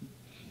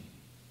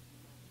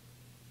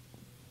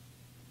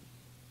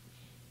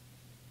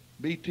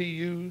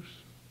BTUs.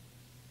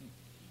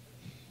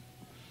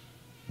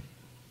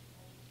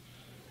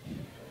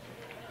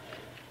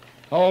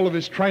 All of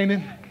his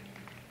training.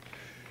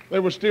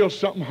 There was still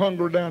something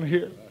hungry down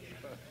here.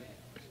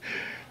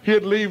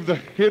 He'd leave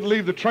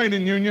the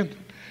training union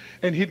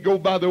and he'd go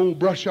by the old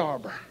Brush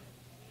Arbor.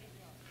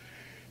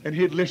 And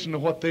he'd listen to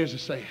what there's a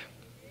saying.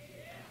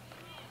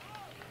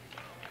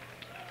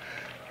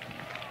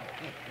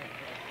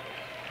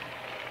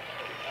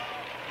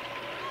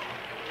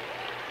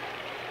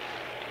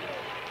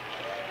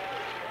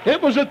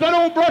 It was at that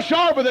old Brush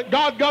Arbor that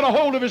God got a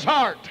hold of his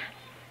heart.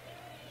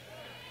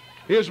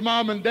 His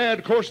mom and dad,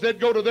 of course, they'd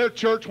go to their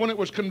church when it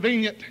was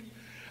convenient.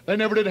 They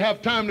never did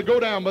have time to go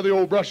down by the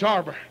old Brush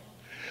Arbor.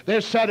 They're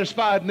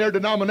satisfied in their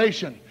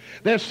denomination.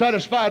 They're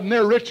satisfied in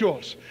their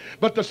rituals.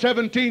 But the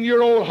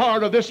 17-year-old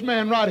heart of this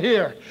man right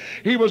here,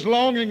 he was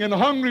longing and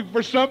hungry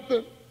for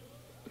something.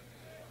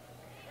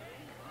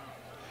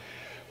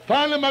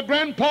 Finally, my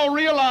grandpa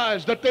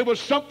realized that there was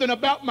something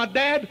about my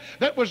dad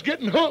that was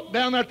getting hooked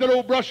down at that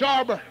old Brush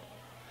Arbor.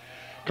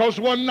 Because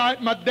one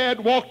night my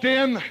dad walked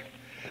in.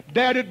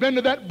 Dad had been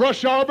to that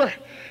Brush Arbor,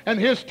 and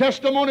his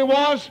testimony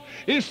was,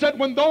 he said,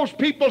 when those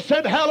people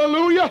said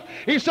hallelujah,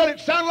 he said it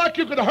sounded like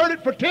you could have heard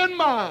it for 10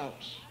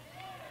 miles.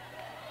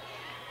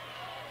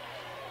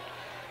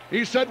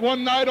 He said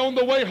one night on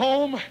the way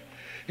home,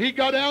 he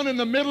got down in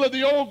the middle of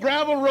the old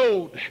gravel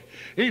road.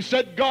 He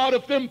said, God,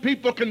 if them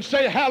people can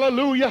say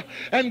hallelujah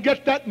and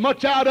get that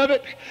much out of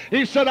it,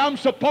 he said, I'm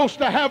supposed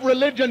to have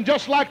religion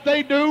just like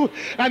they do,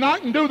 and I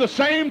can do the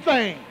same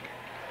thing.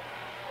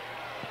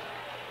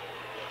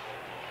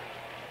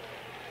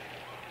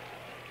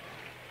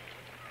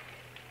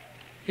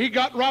 He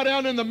got right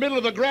down in the middle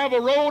of the gravel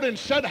road and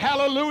said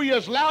hallelujah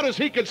as loud as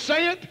he could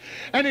say it,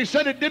 and he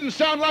said it didn't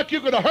sound like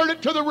you could have heard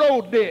it to the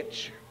road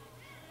ditch.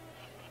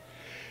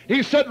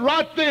 He said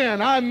right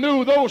then I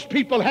knew those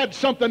people had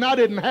something I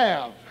didn't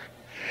have.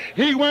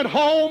 He went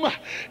home.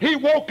 He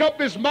woke up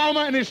his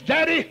mama and his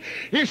daddy.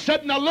 He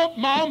said, now look,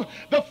 Mom,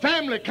 the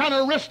family, kind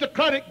of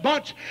aristocratic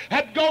bunch,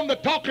 had gone to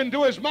talking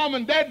to his mom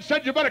and dad and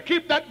said, you better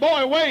keep that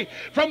boy away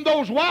from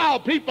those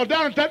wild people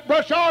down at that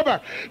Brush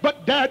Arbor.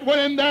 But Dad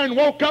went in there and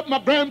woke up my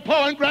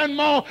grandpa and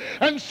grandma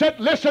and said,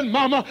 listen,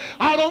 Mama,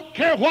 I don't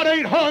care what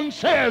Aunt Hun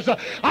says.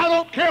 I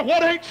don't care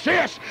what Aunt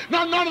Sis,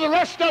 none of the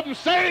rest of them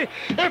say.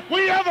 If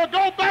we ever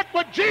go back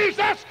with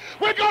Jesus,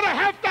 we're going to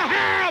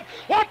have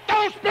what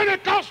those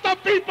Pentecostal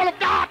people have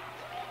got.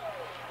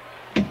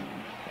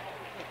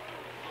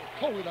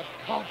 Holy to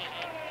God.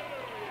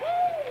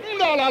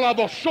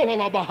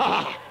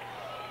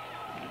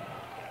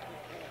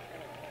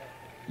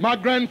 My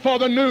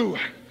grandfather knew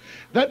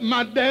that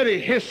my daddy,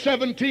 his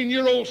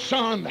 17-year-old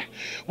son,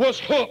 was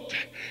hooked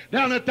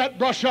down at that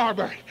Brush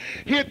Arbor.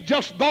 He had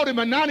just bought him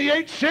a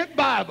 98-cent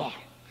Bible,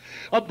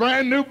 a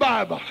brand new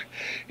Bible.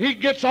 He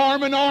gets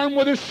arm in arm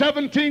with his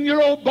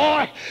 17-year-old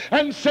boy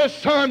and says,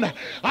 son,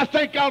 I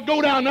think I'll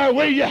go down there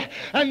with you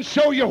and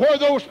show you where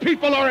those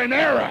people are in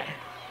error.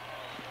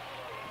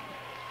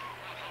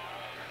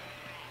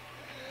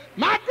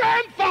 My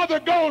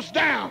grandfather goes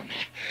down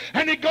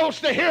and he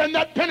goes to hearing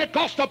that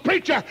Pentecostal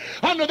preacher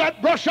under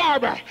that Brush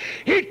Arbor.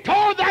 He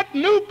tore that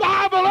new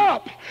Bible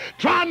up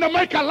trying to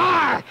make a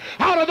liar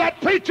out of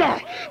that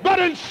preacher, but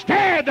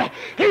instead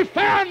he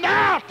found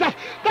out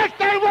that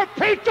they were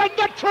preaching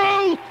the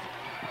truth.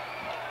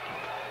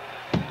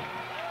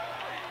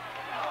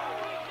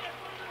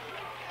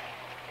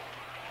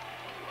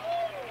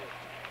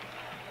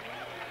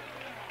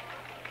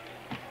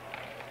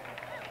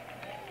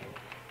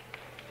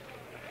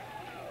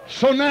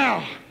 So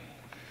now,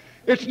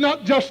 it's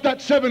not just that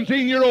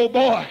 17-year-old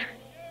boy,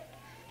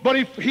 but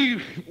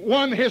he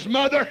won his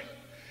mother,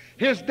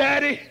 his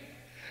daddy,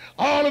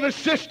 all of his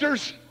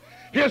sisters,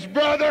 his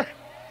brother,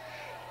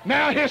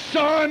 now his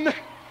son,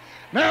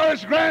 now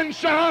his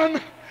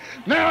grandson,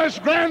 now his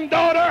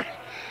granddaughter.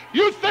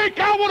 You think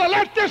I would have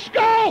let this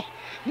go?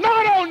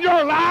 Not on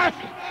your life.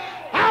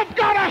 I've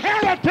got a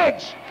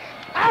heritage.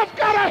 I've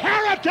got a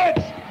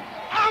heritage.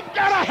 I've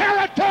got a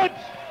heritage.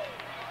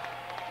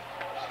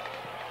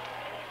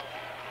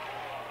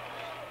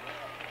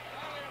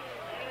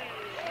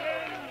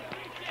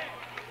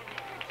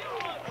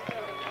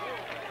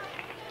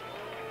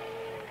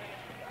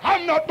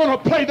 I'm not going to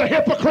play the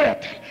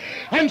hypocrite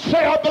and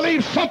say I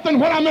believe something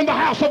when I'm in the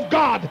house of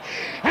God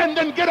and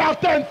then get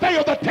out there and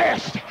fail the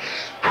test.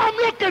 I'm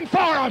looking for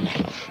them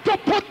to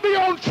put me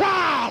on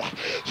trial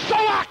so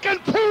I can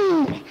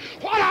prove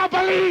what I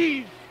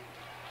believe.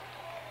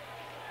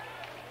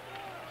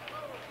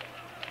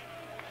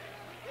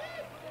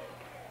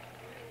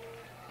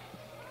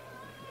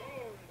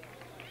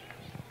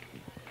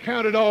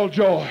 Count it all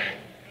joy.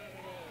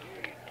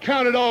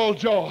 Count it all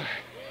joy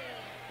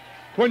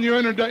when you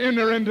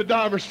enter into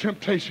diverse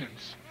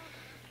temptations.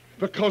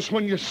 Because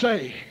when you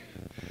say,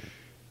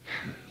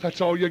 That's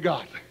all you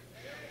got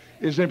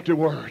is empty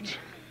words.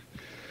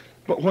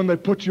 But when they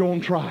put you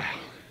on trial,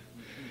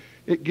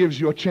 it gives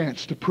you a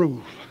chance to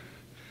prove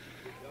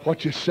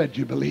what you said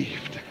you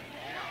believed.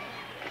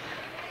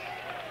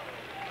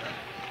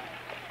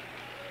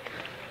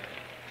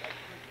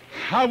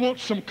 I want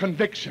some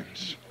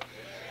convictions.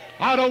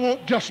 I don't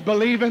want just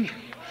believing.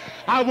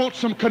 I want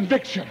some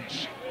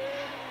convictions.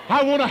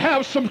 I want to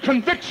have some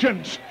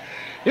convictions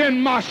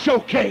in my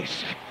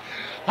showcase.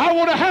 I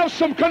want to have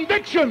some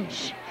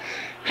convictions.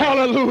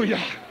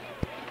 Hallelujah.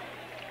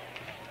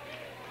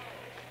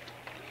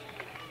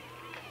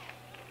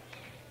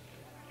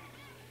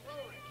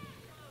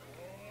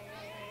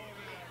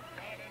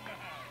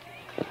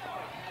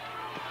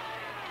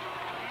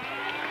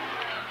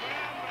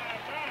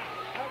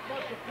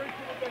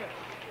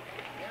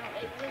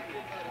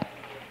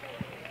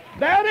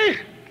 Daddy,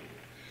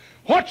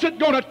 what's it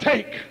going to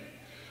take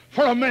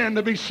for a man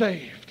to be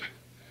saved?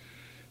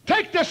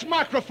 Take this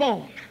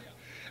microphone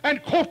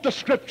and quote the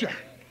scripture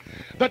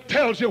that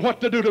tells you what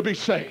to do to be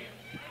saved.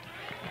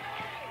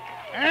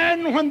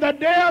 And when the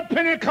day of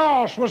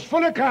Pentecost was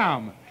fully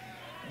come,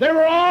 they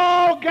were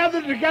all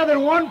gathered together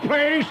in one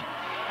place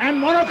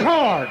and one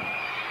accord.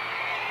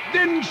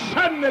 Then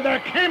suddenly there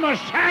came a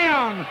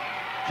sound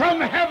from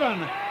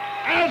heaven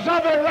as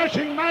of a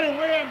rushing mighty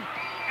wind,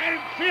 and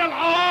it filled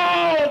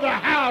all the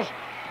house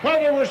where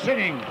they were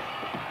sitting.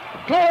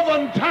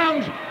 Cloven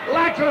tongues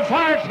like the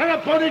fire set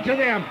upon each of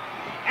them,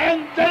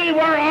 and they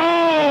were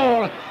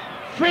all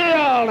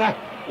filled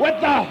with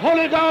the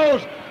Holy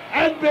Ghost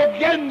and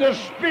began to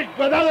speak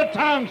with other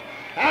tongues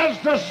as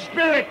the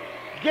Spirit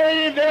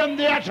gave them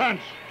the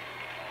utterance.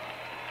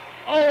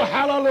 Oh,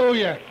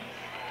 hallelujah.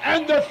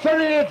 And the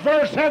 38th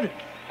verse said,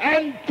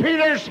 and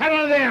Peter said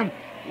unto them,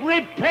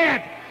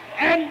 repent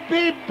and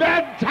be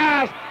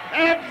baptized,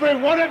 every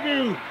one of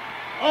you.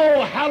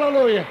 Oh,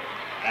 hallelujah.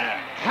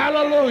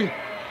 Hallelujah.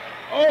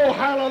 Oh,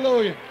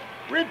 hallelujah.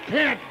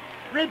 Repent,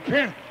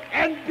 repent,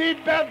 and be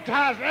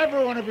baptized,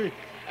 every one of you,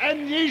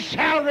 and ye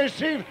shall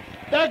receive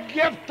the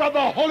gift of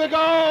the Holy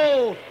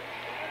Ghost.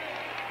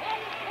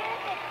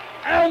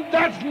 And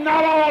that's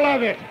not all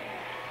of it.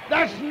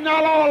 That's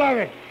not all of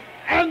it.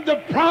 And the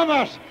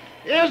promise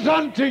is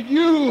unto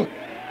you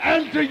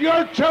and to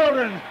your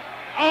children,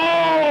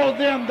 all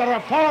them that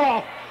are far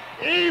off,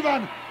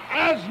 even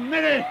as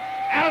many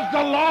as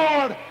the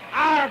Lord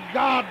our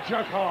God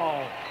shall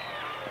call.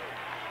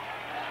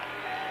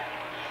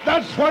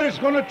 That's what it's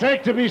going to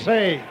take to be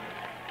saved.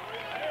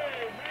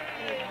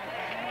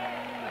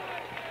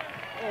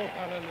 Oh,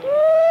 hallelujah.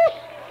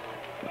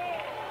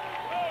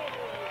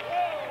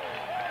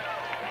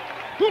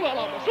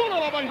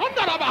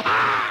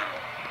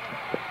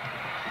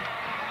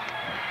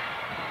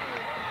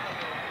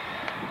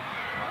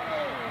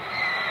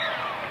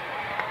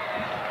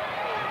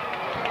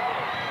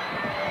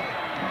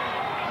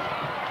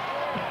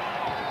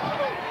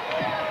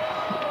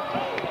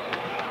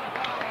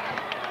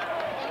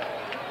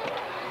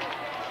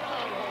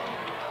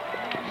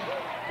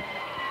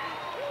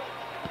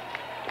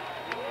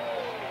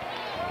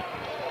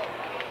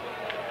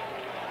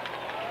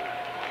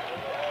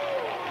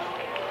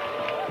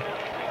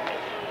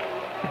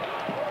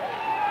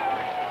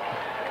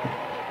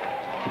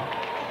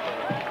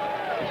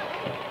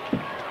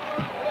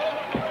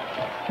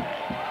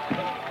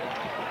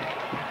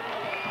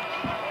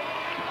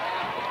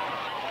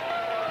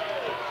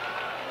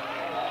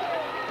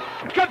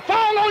 Could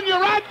fall on you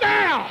right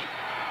now.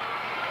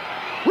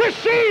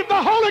 Receive the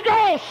Holy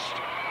Ghost.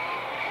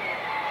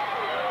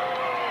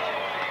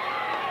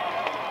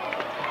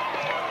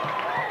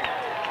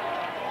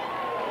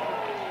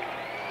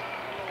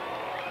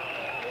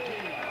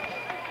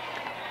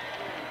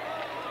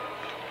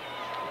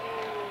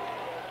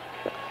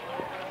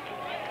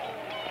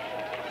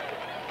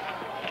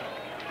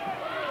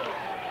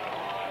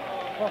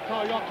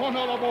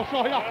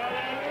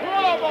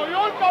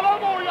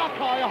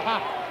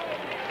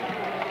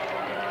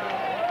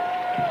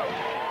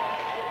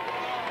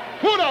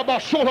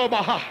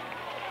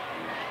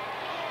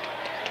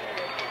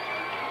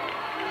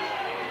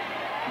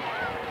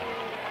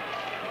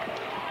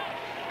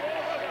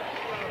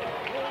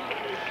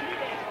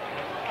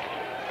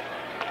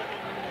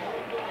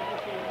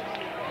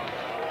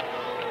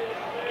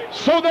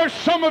 So there's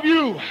some of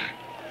you,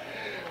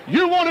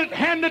 you want it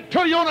handed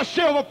to you on a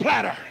silver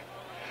platter.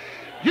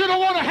 You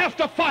don't want to have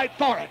to fight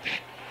for it.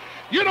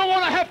 You don't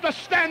want to have to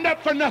stand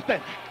up for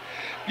nothing.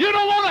 You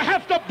don't want to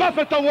have to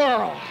buffet the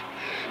world.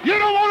 You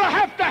don't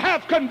want to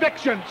have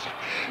convictions.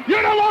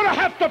 You don't want to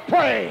have to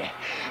pray.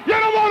 You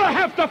don't want to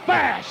have to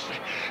fast.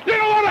 You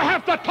don't want to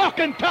have to talk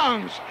in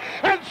tongues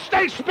and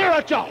stay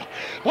spiritual.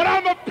 What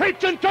I'm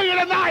preaching to you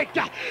tonight,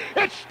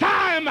 it's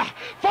time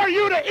for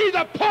you to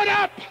either put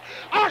up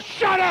or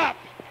shut up.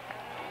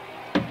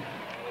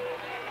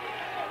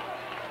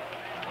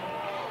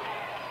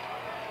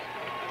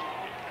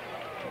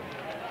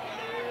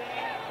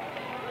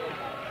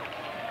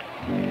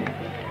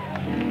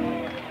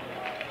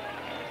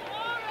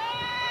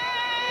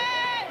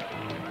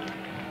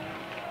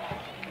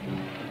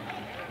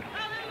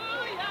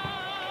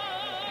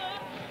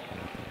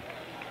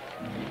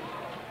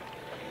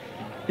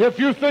 If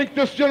you think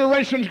this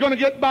generation's going to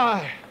get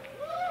by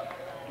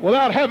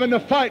without having to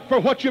fight for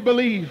what you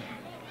believe,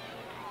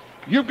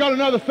 you've got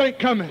another thing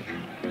coming.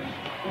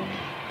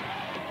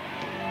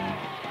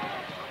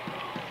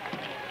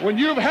 When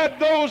you've had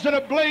those that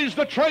have blazed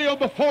the trail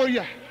before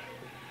you,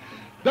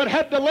 that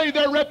had to lay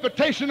their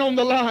reputation on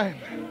the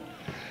line.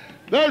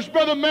 There's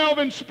Brother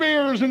Melvin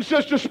Spears and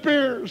Sister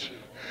Spears.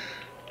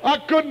 I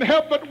couldn't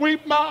help but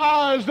weep my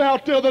eyes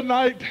out the other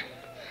night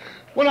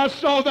when I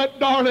saw that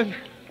darling.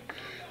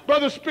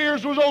 Brother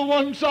Spears was on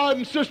one side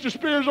and Sister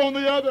Spears on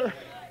the other.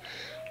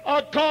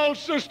 I called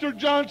Sister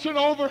Johnson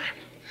over.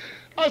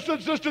 I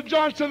said, Sister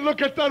Johnson,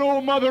 look at that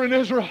old mother in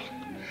Israel.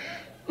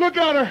 Look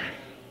at her.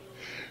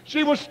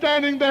 She was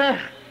standing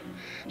there.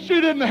 She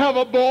didn't have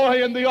a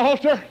boy in the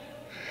altar.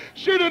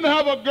 She didn't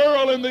have a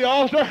girl in the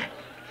altar.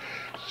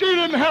 She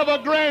didn't have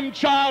a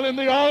grandchild in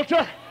the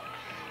altar.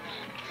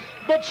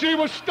 But she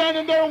was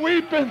standing there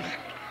weeping,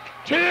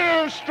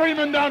 tears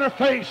streaming down her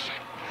face.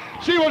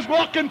 She was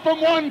walking from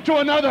one to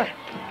another.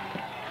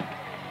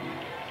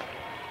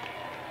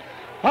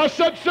 I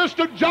said,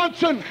 Sister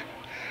Johnson,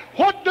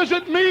 what does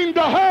it mean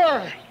to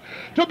her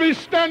to be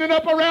standing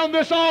up around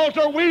this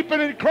altar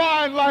weeping and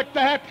crying like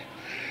that?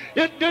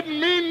 It didn't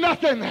mean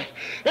nothing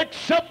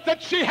except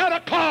that she had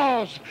a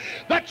cause,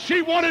 that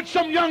she wanted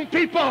some young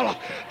people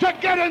to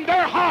get in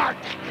their heart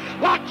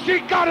like she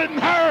got it in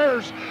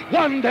hers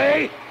one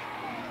day.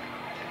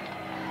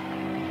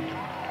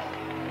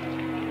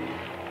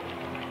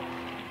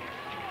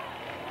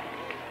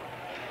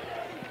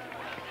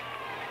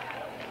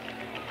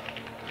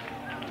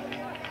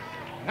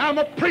 I'm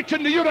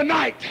preaching to you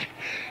tonight.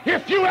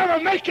 If you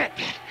ever make it,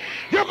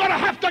 you're going to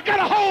have to get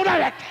a hold of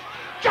it,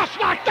 just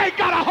like they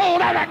got a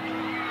hold of it.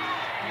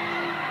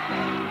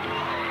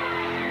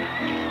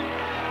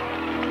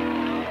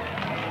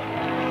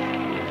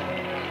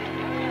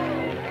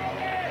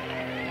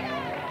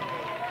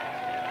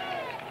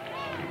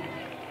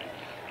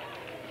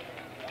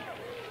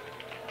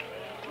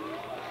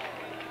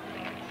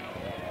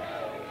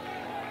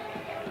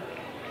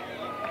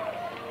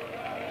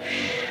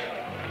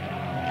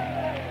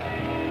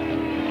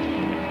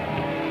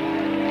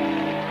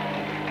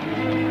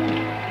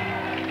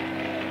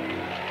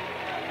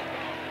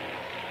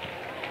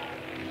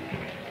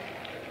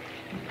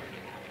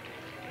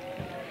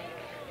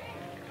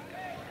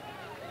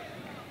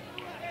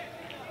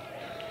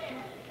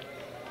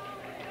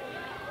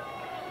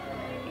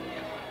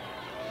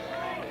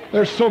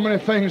 There's so many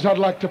things I'd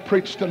like to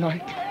preach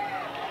tonight.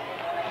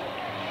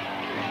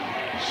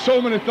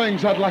 So many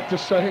things I'd like to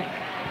say.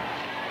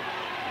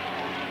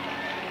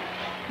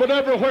 But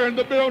everywhere in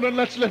the building,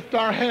 let's lift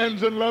our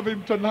hands and love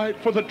Him tonight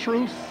for the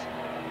truth.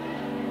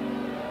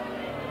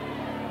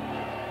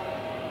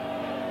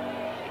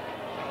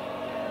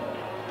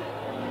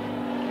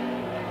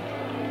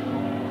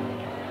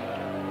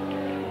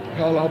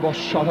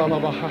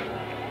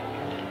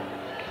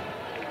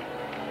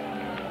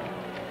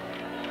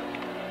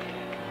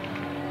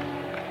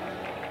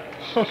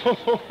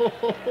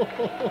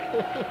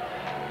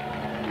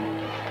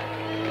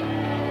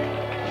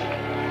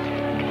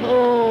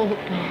 Oh,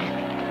 God.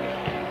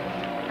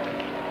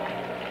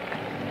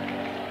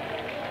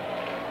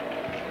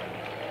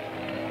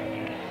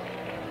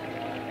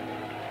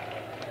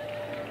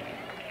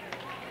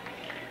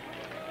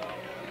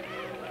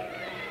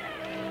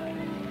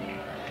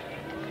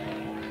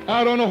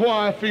 I don't know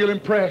why I feel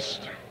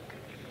impressed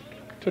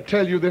to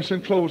tell you this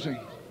in closing,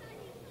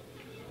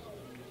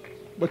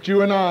 but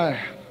you and I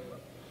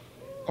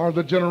are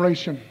the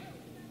generation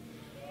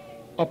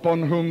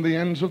upon whom the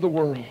ends of the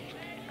world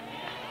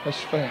has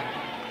fed.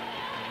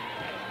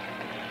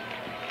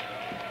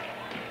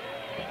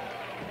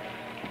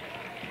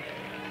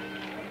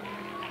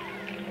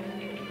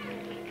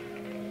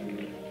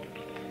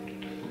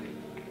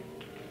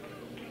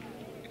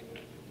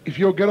 If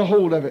you'll get a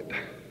hold of it,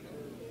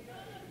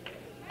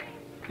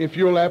 if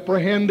you'll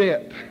apprehend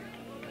it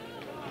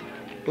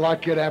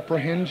like it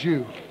apprehends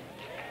you,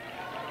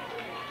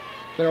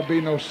 there'll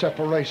be no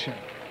separation.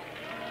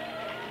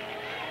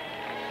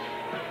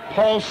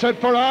 Paul said,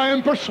 for I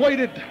am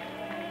persuaded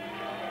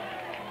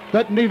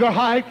that neither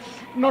height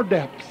nor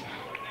depth,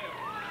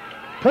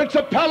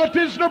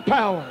 principalities nor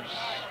powers,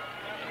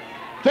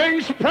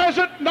 things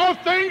present nor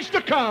things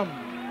to come,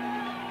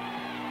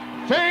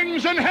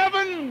 things in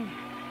heaven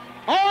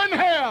or in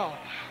hell,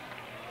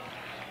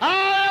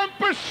 I am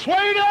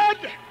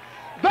persuaded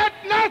that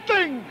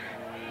nothing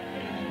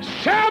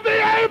shall be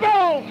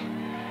able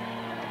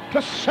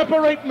to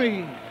separate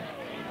me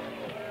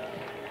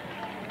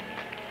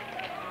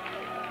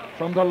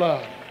from the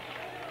love,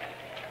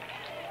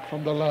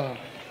 from the love.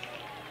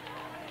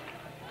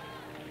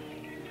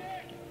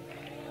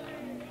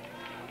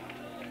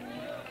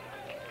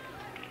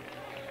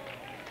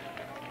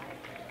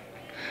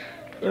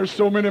 There's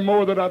so many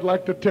more that I'd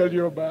like to tell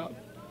you about.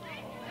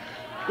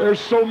 There's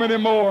so many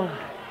more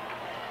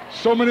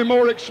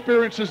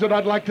experiences that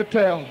I'd like to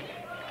tell.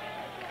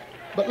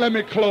 But let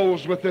me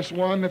close with this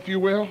one, if you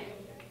will.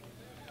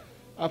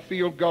 I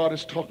feel God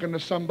is talking to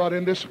somebody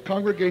in this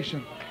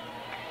congregation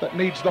that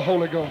needs the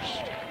Holy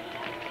Ghost.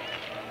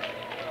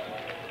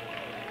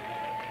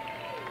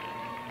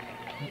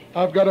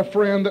 I've got a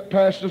friend that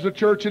pastors a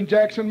church in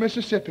Jackson,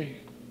 Mississippi.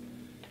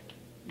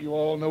 You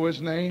all know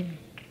his name,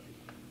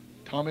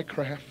 Tommy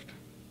Kraft.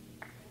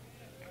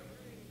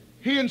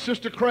 He and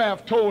Sister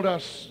Kraft told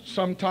us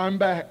some time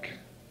back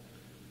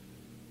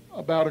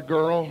about a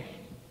girl.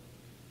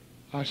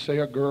 I say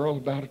a girl,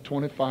 about a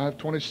 25,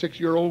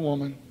 26-year-old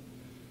woman.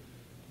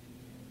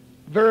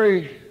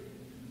 Very,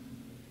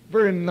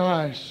 very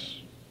nice,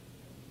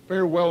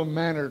 very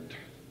well-mannered.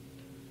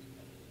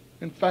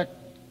 In fact,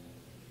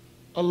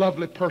 a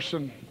lovely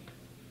person.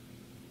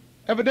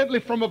 Evidently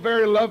from a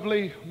very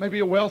lovely, maybe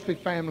a wealthy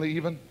family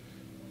even.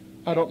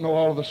 I don't know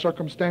all of the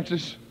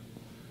circumstances.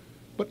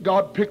 But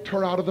God picked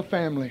her out of the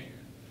family,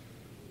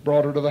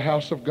 brought her to the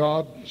house of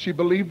God. She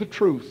believed the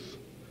truth,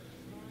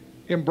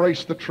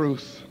 embraced the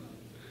truth.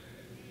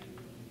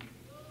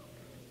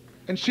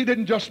 And she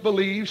didn't just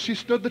believe, she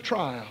stood the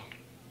trial,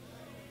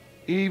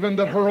 even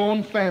that her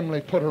own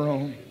family put her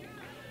on.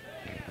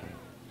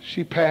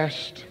 She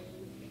passed.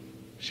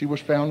 She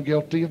was found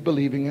guilty of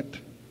believing it,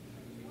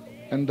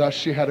 and thus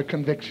she had a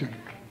conviction.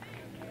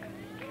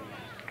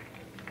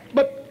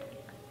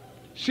 But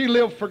she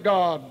lived for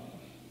God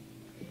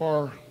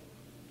for,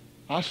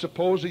 I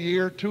suppose, a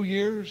year, 2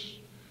 years.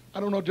 I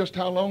don't know just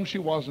how long she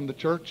was in the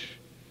church.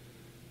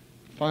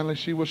 Finally,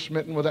 she was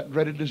smitten with that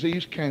dreaded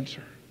disease,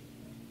 cancer.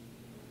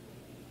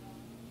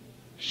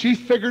 She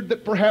figured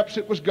that perhaps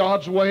it was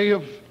God's way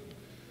of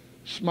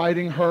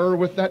smiting her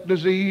with that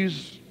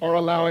disease, or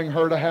allowing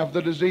her to have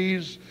the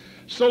disease,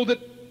 so that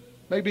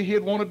maybe He'd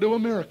want to do a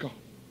miracle.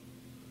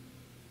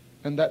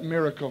 And that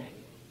miracle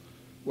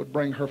would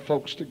bring her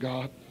folks to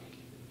God.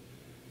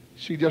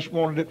 She just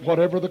wanted it,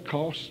 whatever the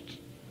cost,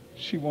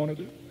 she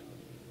wanted it.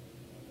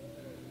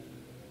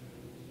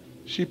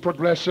 She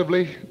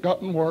progressively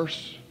gotten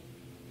worse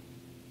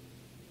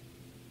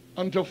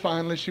until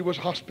finally she was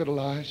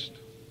hospitalized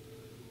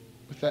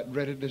with that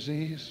dreaded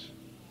disease.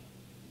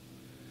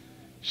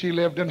 She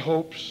lived in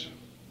hopes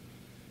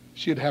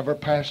she'd have her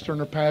pastor and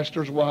her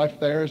pastor's wife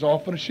there as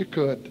often as she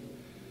could,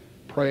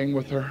 praying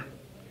with her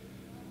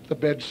at the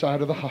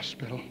bedside of the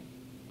hospital,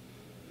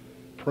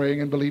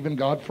 praying and believing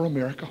God for a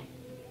miracle.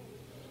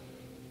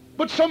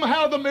 But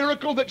somehow the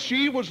miracle that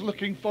she was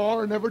looking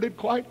for never did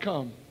quite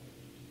come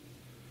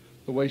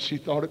the way she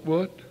thought it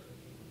would.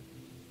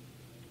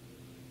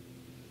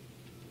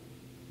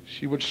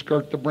 She would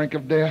skirt the brink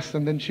of death,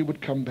 and then she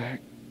would come back.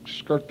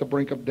 Skirt the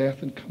brink of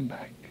death and come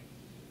back.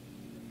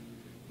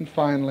 And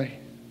finally,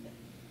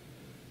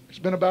 it's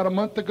been about a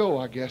month ago,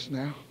 I guess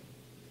now.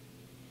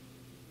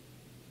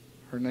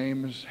 Her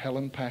name is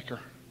Helen Packer.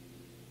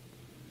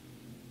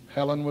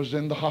 Helen was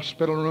in the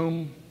hospital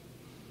room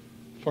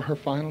for her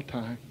final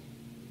time.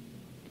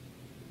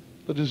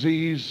 The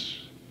disease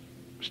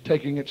was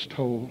taking its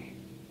toll.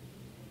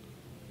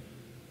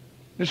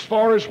 As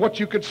far as what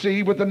you could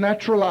see with the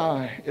natural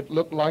eye, it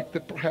looked like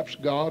that perhaps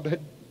God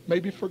had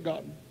maybe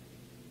forgotten.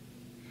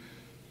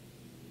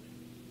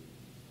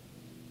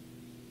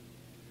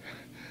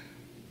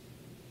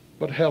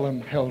 But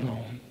Helen held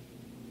on.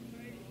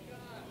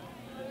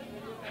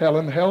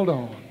 Helen held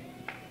on.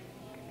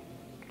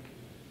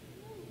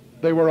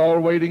 They were all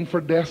waiting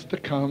for death to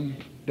come.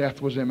 Death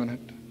was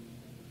imminent.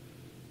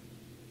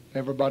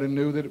 Everybody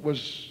knew that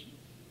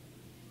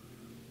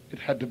it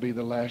had to be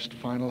the last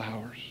final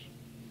hours.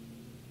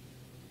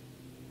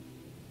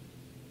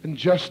 And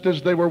just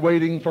as they were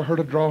waiting for her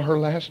to draw her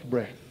last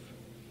breath,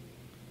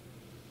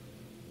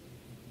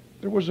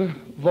 there was a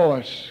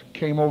voice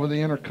came over the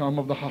intercom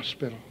of the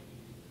hospital.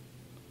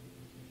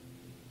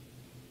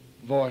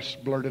 Voice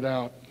blurted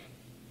out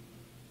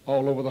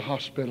all over the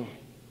hospital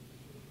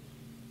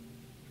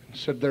and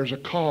said, "There's a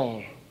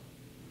call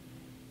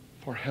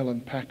for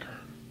Helen Packer."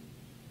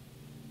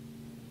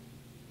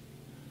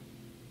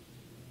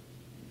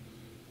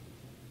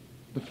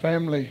 The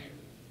family,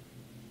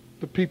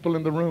 the people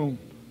in the room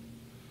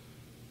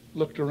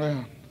looked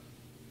around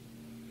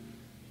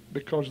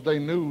because they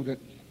knew that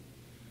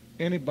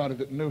anybody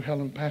that knew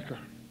Helen Packer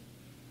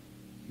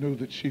knew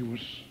that she was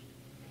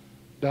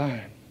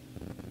dying.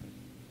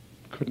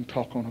 Couldn't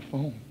talk on a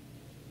phone.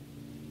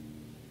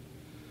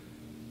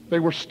 They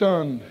were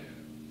stunned.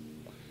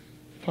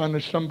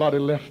 Finally, somebody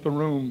left the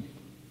room.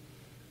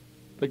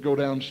 They go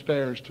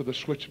downstairs to the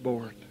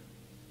switchboard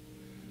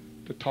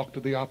to talk to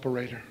the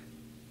operator.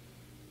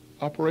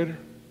 Operator,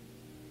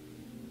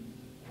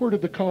 where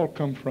did the call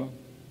come from?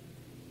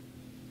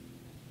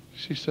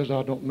 She says,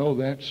 "I don't know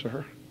that,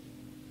 sir.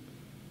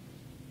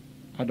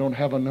 I don't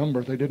have a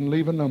number. They didn't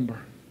leave a number.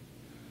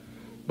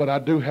 But I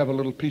do have a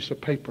little piece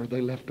of paper.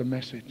 They left a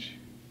message."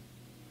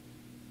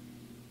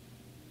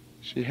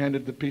 She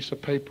handed the piece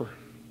of paper.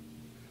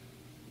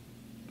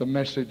 The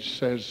message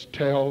says,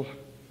 "Tell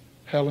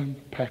Helen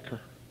Packer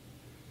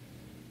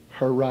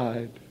her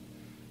ride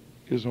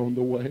is on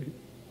the way."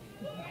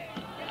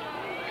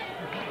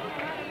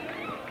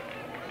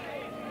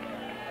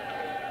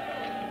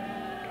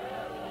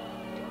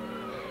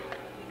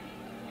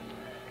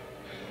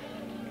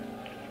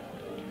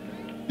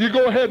 You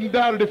go ahead and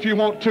doubt it if you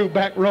want to,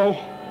 back row.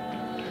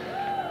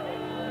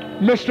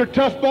 Mr.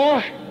 Tough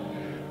Boy,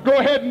 Go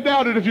ahead and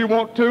doubt it if you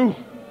want to.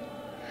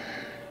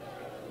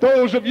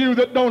 Those of you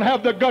that don't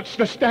have the guts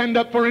to stand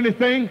up for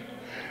anything,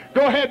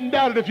 go ahead and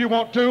doubt it if you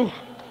want to.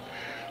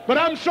 But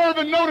I'm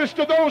serving notice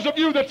to those of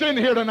you that's in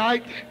here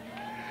tonight.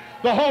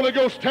 The Holy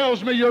Ghost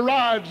tells me your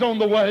ride's on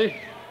the way.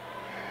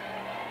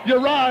 Your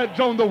ride's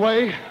on the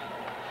way.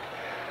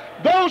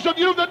 Those of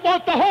you that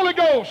want the Holy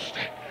Ghost,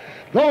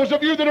 those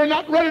of you that are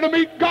not ready to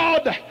meet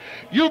God,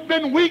 you've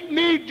been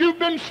weak-kneed, you've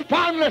been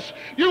spineless,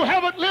 you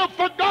haven't lived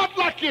for God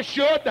like you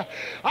should.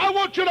 I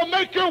want you to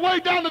make your way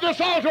down to this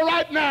altar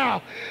right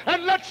now,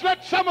 and let's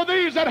let some of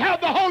these that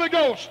have the Holy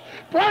Ghost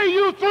pray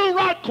you through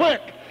right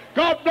quick.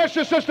 God bless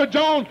you, Sister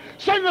Joan.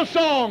 Sing a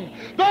song.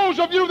 Those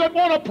of you that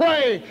want to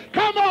pray,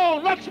 come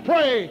on, let's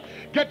pray.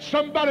 Get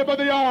somebody by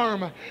the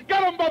arm.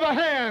 Get them by the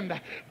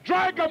hand.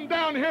 Drag them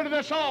down here to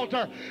this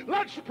altar.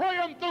 Let's pray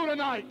them through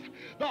tonight.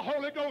 The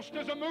Holy Ghost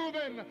is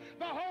a-moving.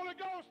 The Holy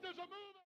Ghost is a-moving.